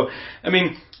weeks ago. I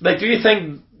mean, like, do you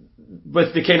think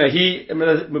with the kind of heat, I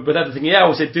mean, with everything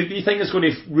else, do you think it's going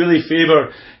to really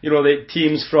favour, the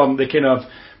teams from the kind of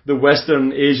the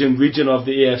Western Asian region of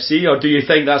the AFC, or do you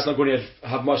think that's not going to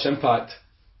have much impact?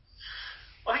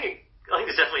 I think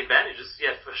there's definitely advantages,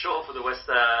 for sure, for the West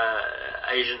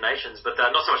Asian nations, but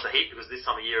not so much the heat, because this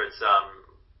time of year it's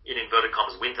in inverted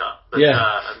commas winter. But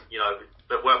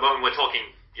but when we're talking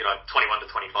 21 to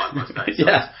 25 most days, so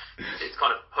it's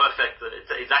kind of perfect.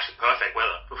 It's actually perfect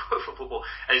weather for football.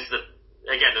 And it's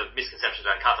again the misconceptions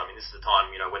around Qatar. I mean, this is the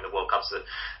time when the World Cups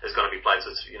is going to be played,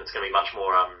 so it's it's going to be much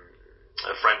more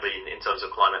friendly in terms of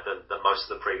climate than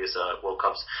most of the previous World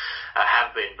Cups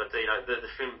have been. But the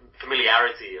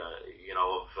familiarity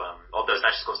of those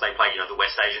nations. Of course, they play the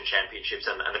West Asian Championships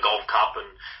and the Gulf Cup and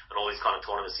all these kind of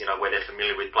tournaments where they're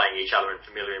familiar with playing each other and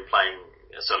familiar in playing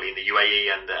certainly in the UAE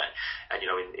and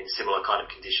in similar kind of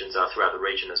conditions throughout the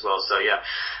region as well. So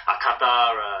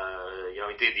Qatar,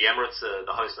 indeed the Emirates,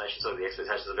 the host nation, so the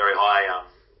expectations are very high.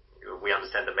 We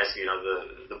understand the message,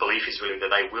 the belief is really that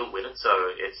they will win it, so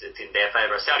it's in their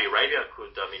favour. Saudi Arabia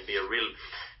could, be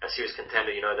a serious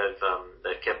contender.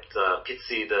 They've kept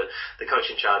Pizzi, the coach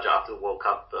in charge after the World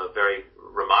Cup, very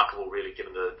remarkable, really,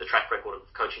 given the track record of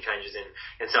coaching changes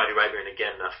in Saudi Arabia, and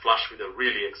again, flush with a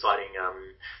really exciting,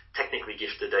 technically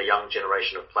gifted young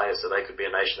generation of players, so they could be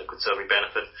a nation that could certainly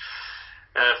benefit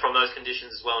from those conditions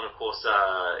as well, and of course,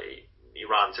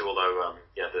 Iran too, although,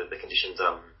 the conditions,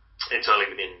 internally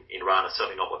within Iran are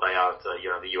certainly not what they are at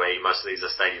the UAE. Most of these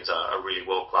stadiums are really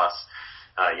world class.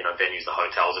 Venues, the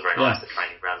hotels are very nice, the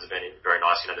training grounds are very, very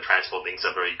nice. The transport links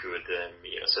are very good.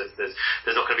 So there's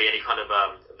not going to be any kind of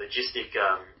logistic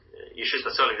issues,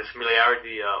 but certainly the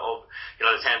familiarity of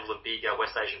this handful of big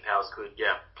West Asian powers could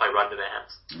play right into their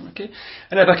hands. Okay,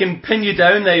 and if I can pin you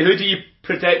down now, who do you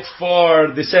predict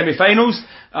for the semi-finals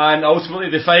and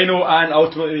ultimately the final and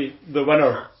ultimately the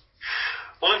winner?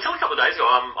 Well, until a couple of days ago,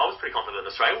 I was pretty confident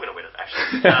that Australia were going to win it,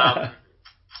 actually.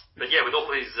 But with all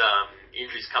these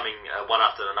injuries coming one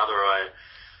after another,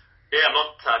 I'm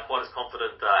not quite as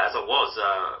confident as I was.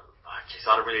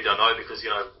 I really don't know, because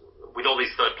with all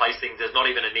these third place things, there's not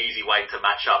even an easy way to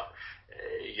match up.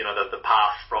 The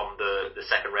path from the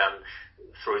second round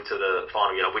through to the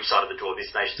final. Which side of the draw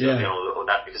this nation's going to be on, or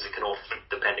that, because it can all flip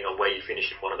depending on where you finish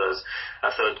in one of those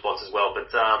third spots as well. But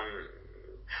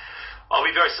I'll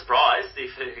be very surprised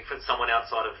if it's someone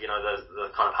outside of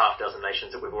the kind of half dozen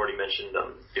nations that we've already mentioned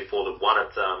before that won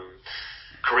it.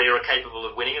 Korea are capable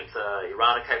of winning it.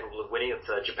 Iran are capable of winning it.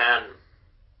 Japan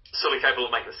certainly capable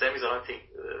of making the semis. I don't think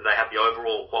they have the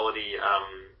overall quality,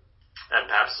 and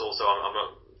perhaps also I'm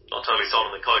not totally sold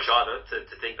on the coach either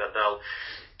to think that they'll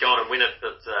go on and win it,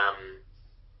 but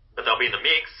they'll be in the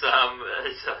mix.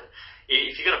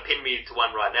 If you're going to pin me to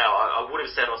one right now, I would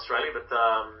have said Australia, but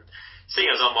seeing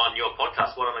as I'm on your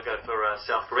podcast, why don't I go for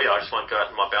South Korea? I just won't go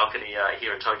out on my balcony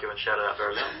here in Tokyo and shout it out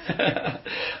very loud.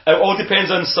 It all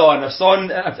depends on Son. If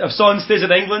Son stays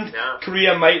in England,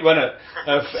 Korea might win it.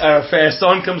 If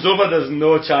Son comes over, there's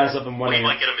no chance of them winning.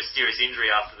 Well, he might get a mysterious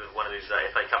injury after the one of these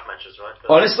FA Cup matches, right?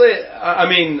 Honestly, I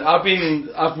mean,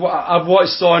 I've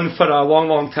watched Son for a long,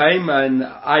 long time, and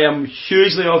I am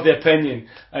hugely of the opinion,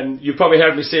 and you've probably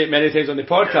heard me say it many times on the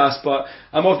podcast, but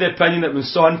I'm of the opinion that when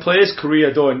Son plays,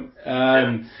 Korea don't.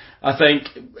 I think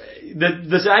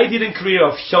there's the idea in Korea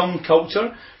of young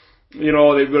culture,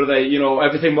 where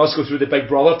everything must go through the big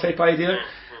brother type idea.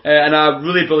 And I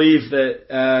really believe that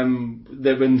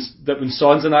when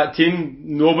Son's in that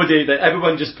team,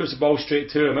 everyone just puts the ball straight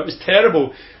to him. It was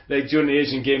terrible, during the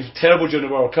Asian Games, terrible during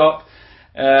the World Cup.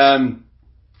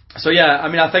 So yeah, I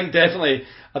mean, I think definitely,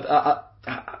 I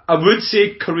would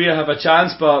say Korea have a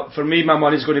chance, but for me, my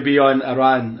money's going to be on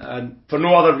Iran, and for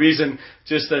no other reason,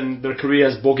 just in their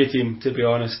Korea's bogey team, to be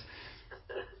honest.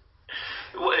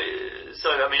 So,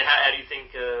 I mean, how do you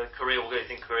think Korea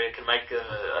can make?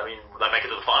 Will they make it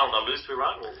to the final and they'll lose to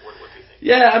Iran? What do you think?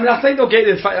 Yeah, I mean, I think they'll get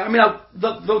to the final. I mean,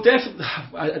 they'll definitely.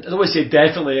 I don't want to say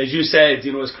definitely, as you said.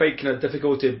 It's quite kind of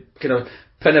difficult to kind of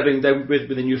pin everything down with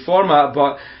the new format.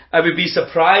 But I would be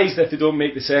surprised if they don't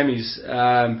make the semis.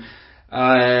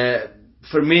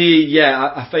 For me, yeah,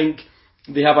 I think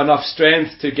they have enough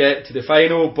strength to get to the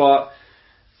final, but.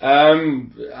 I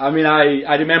mean,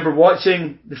 I remember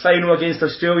watching the final against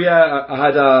Australia.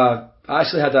 I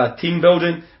actually had a team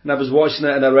building, and I was watching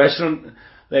it in a restaurant,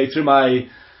 through my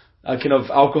kind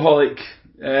of alcoholic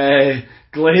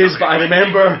glaze. But I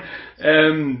remember,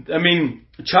 I mean,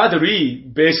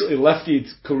 Chaduri basically lifted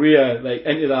Korea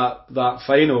into that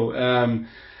final, and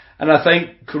I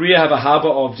think Korea have a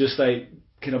habit of just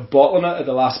kind of bottling it at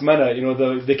the last minute.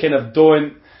 They kind of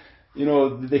don't.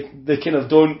 They kind of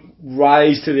don't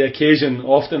rise to the occasion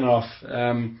often enough.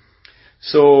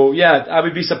 So yeah, I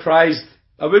would be surprised.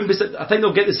 I think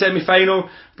they'll get the semi-final,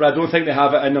 but I don't think they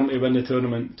have it in them to win the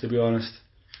tournament, to be honest.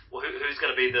 Well, who's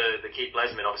going to be the key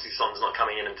players? I mean, obviously Son's not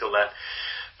coming in until that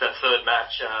third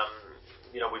match.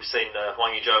 We've seen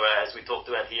Hwang Ui-jo, as we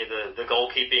talked about here, the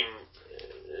goalkeeping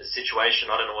situation.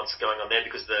 I don't know what's going on there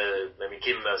because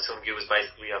Kim Seung-gyu was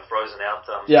basically frozen out.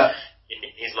 In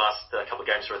his last couple of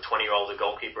games for a 20-year-old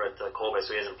goalkeeper at Kobe,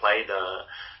 so he hasn't played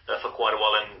for quite a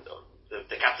while. And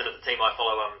the captain of the team I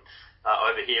follow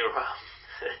over here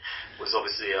was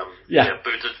obviously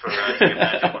booted for taking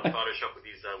a Photoshop with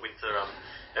his winter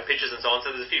pictures and so on.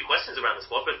 So there's a few questions around the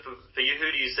squad, but for you,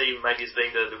 who do you see maybe as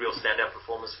being the real standout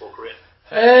performers for Korea?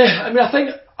 I mean, I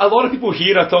think a lot of people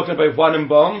here are talking about Hwan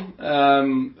In-beom.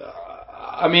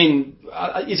 I mean,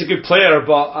 he's a good player,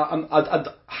 but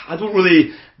I don't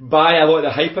really buy a lot of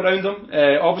the hype around him.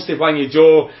 Obviously, Hwang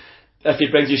Ui-jo, if he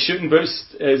brings his shooting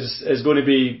boots, is going to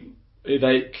be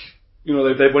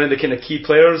one of the kind of key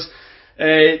players.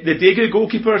 The Daegu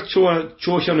goalkeeper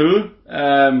Cho Hyun-woo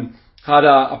had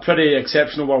a pretty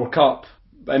exceptional World Cup,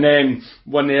 and then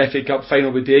won the FA Cup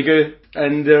final with Daegu.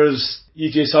 And there's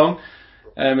Lee Jae-sung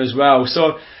as well.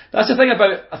 So that's the thing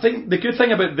I think the good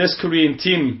thing about this Korean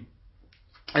team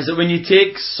is that when you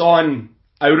take Son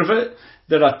out of it,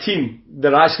 they're a team. They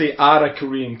actually are a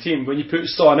Korean team. When you put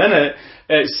Son in it,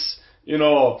 it's,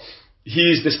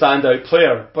 he's the standout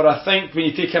player. But I think when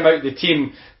you take him out of the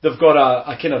team, they've got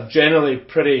a kind of generally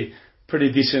pretty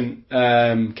decent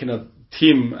kind of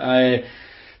team. The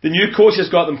new coach has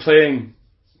got them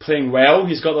playing well.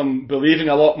 He's got them believing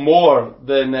a lot more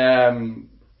than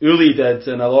Uli did,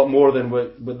 and a lot more than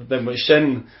what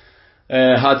Shin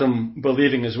had them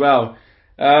believing as well.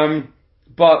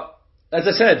 But as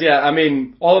I said, yeah, I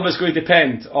mean, all of it's going to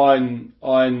depend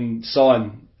on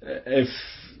Son. If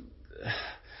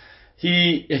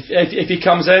he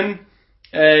comes in,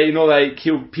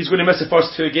 he's going to miss the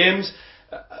first two games.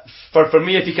 For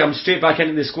me, if he comes straight back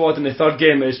into the squad in the third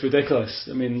game, it's ridiculous.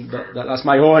 I mean, that's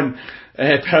my own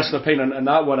personal opinion on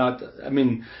that one.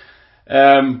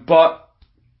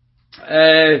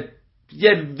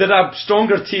 They're a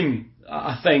stronger team,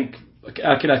 I think, a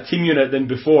kind of team unit than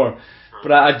before.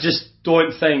 But I just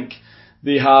don't think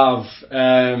they have.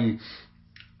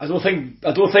 I don't think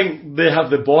they have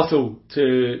the bottle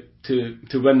to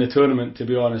win the tournament. To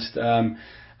be honest,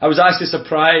 I was actually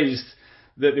surprised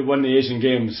that they won the Asian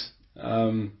Games.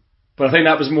 But I think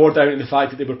that was more down to the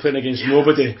fact that they were playing against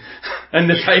nobody in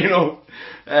the final.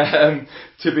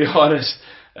 To be honest,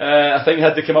 I think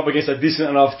had they come up against a decent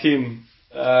enough team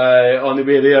on the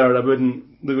way there, they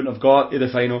wouldn't have got to the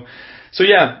final. So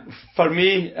yeah, for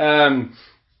me,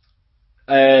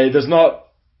 there's not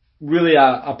really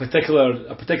a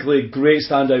particularly great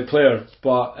standout player,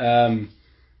 but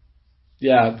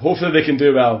hopefully they can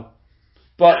do well.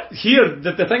 But here,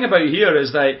 the thing about here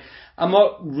is that I'm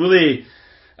not really.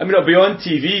 I mean, it'll be on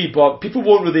TV, but people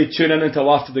won't really tune in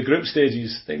until after the group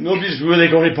stages. Like, nobody's really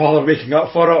going to bother waking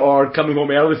up for it or coming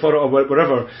home early for it or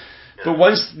whatever. But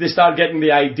once they start getting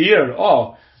the idea,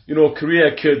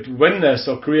 Korea could win this,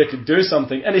 or Korea could do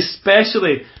something, and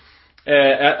especially,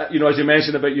 as you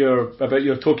mentioned about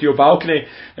your Tokyo balcony,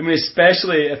 I mean,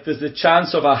 especially if there's the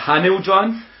chance of a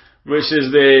Haniljeon, which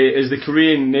is the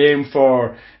Korean name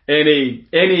for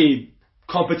any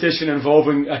competition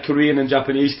involving a Korean and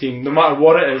Japanese team, no matter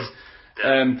what it is.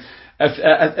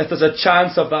 If there's a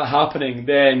chance of that happening,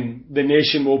 then the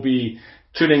nation will be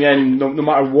tuning in no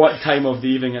matter what time of the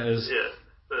evening it is.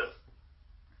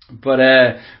 But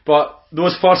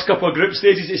those first couple of group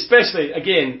stages, especially,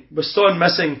 again, with Son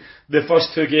missing the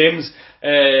first two games,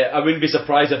 I wouldn't be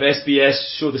surprised if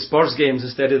SBS show the Spurs games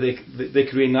instead of the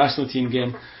Korean national team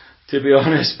game, to be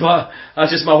honest. But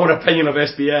that's just my own opinion of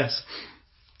SBS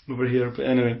over here. But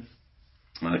anyway.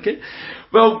 Okay.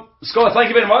 Well, Scott, thank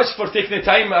you very much for taking the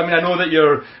time. I mean, I know that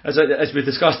you're, as we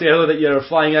discussed earlier, that you're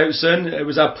flying out soon. It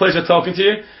was a pleasure talking to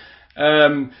you.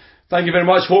 Thank you very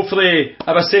much. Hopefully,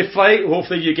 have a safe flight.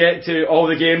 Hopefully, you get to all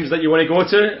the games that you want to go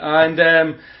to. And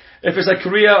if it's a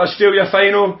Korea-Australia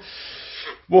final,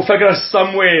 we'll figure out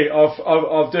some way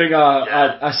of doing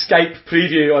a Skype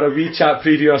preview or a WeChat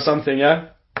preview or something.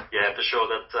 Yeah. Yeah, for sure.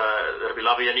 That'll be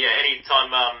lovely. And yeah, anytime.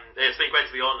 It's been great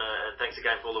to be on. And thanks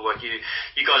again for all the work you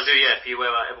guys do. Yeah, if you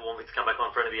ever want me to come back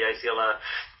on for any of the ACL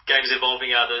games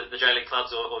involving the J League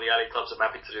clubs or the A League clubs, I'm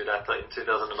happy to do that in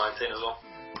 2019 as well.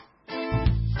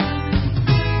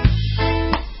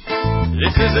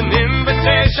 This is an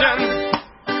invitation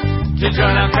to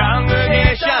join our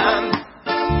congregation,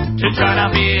 to join our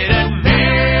bearded men.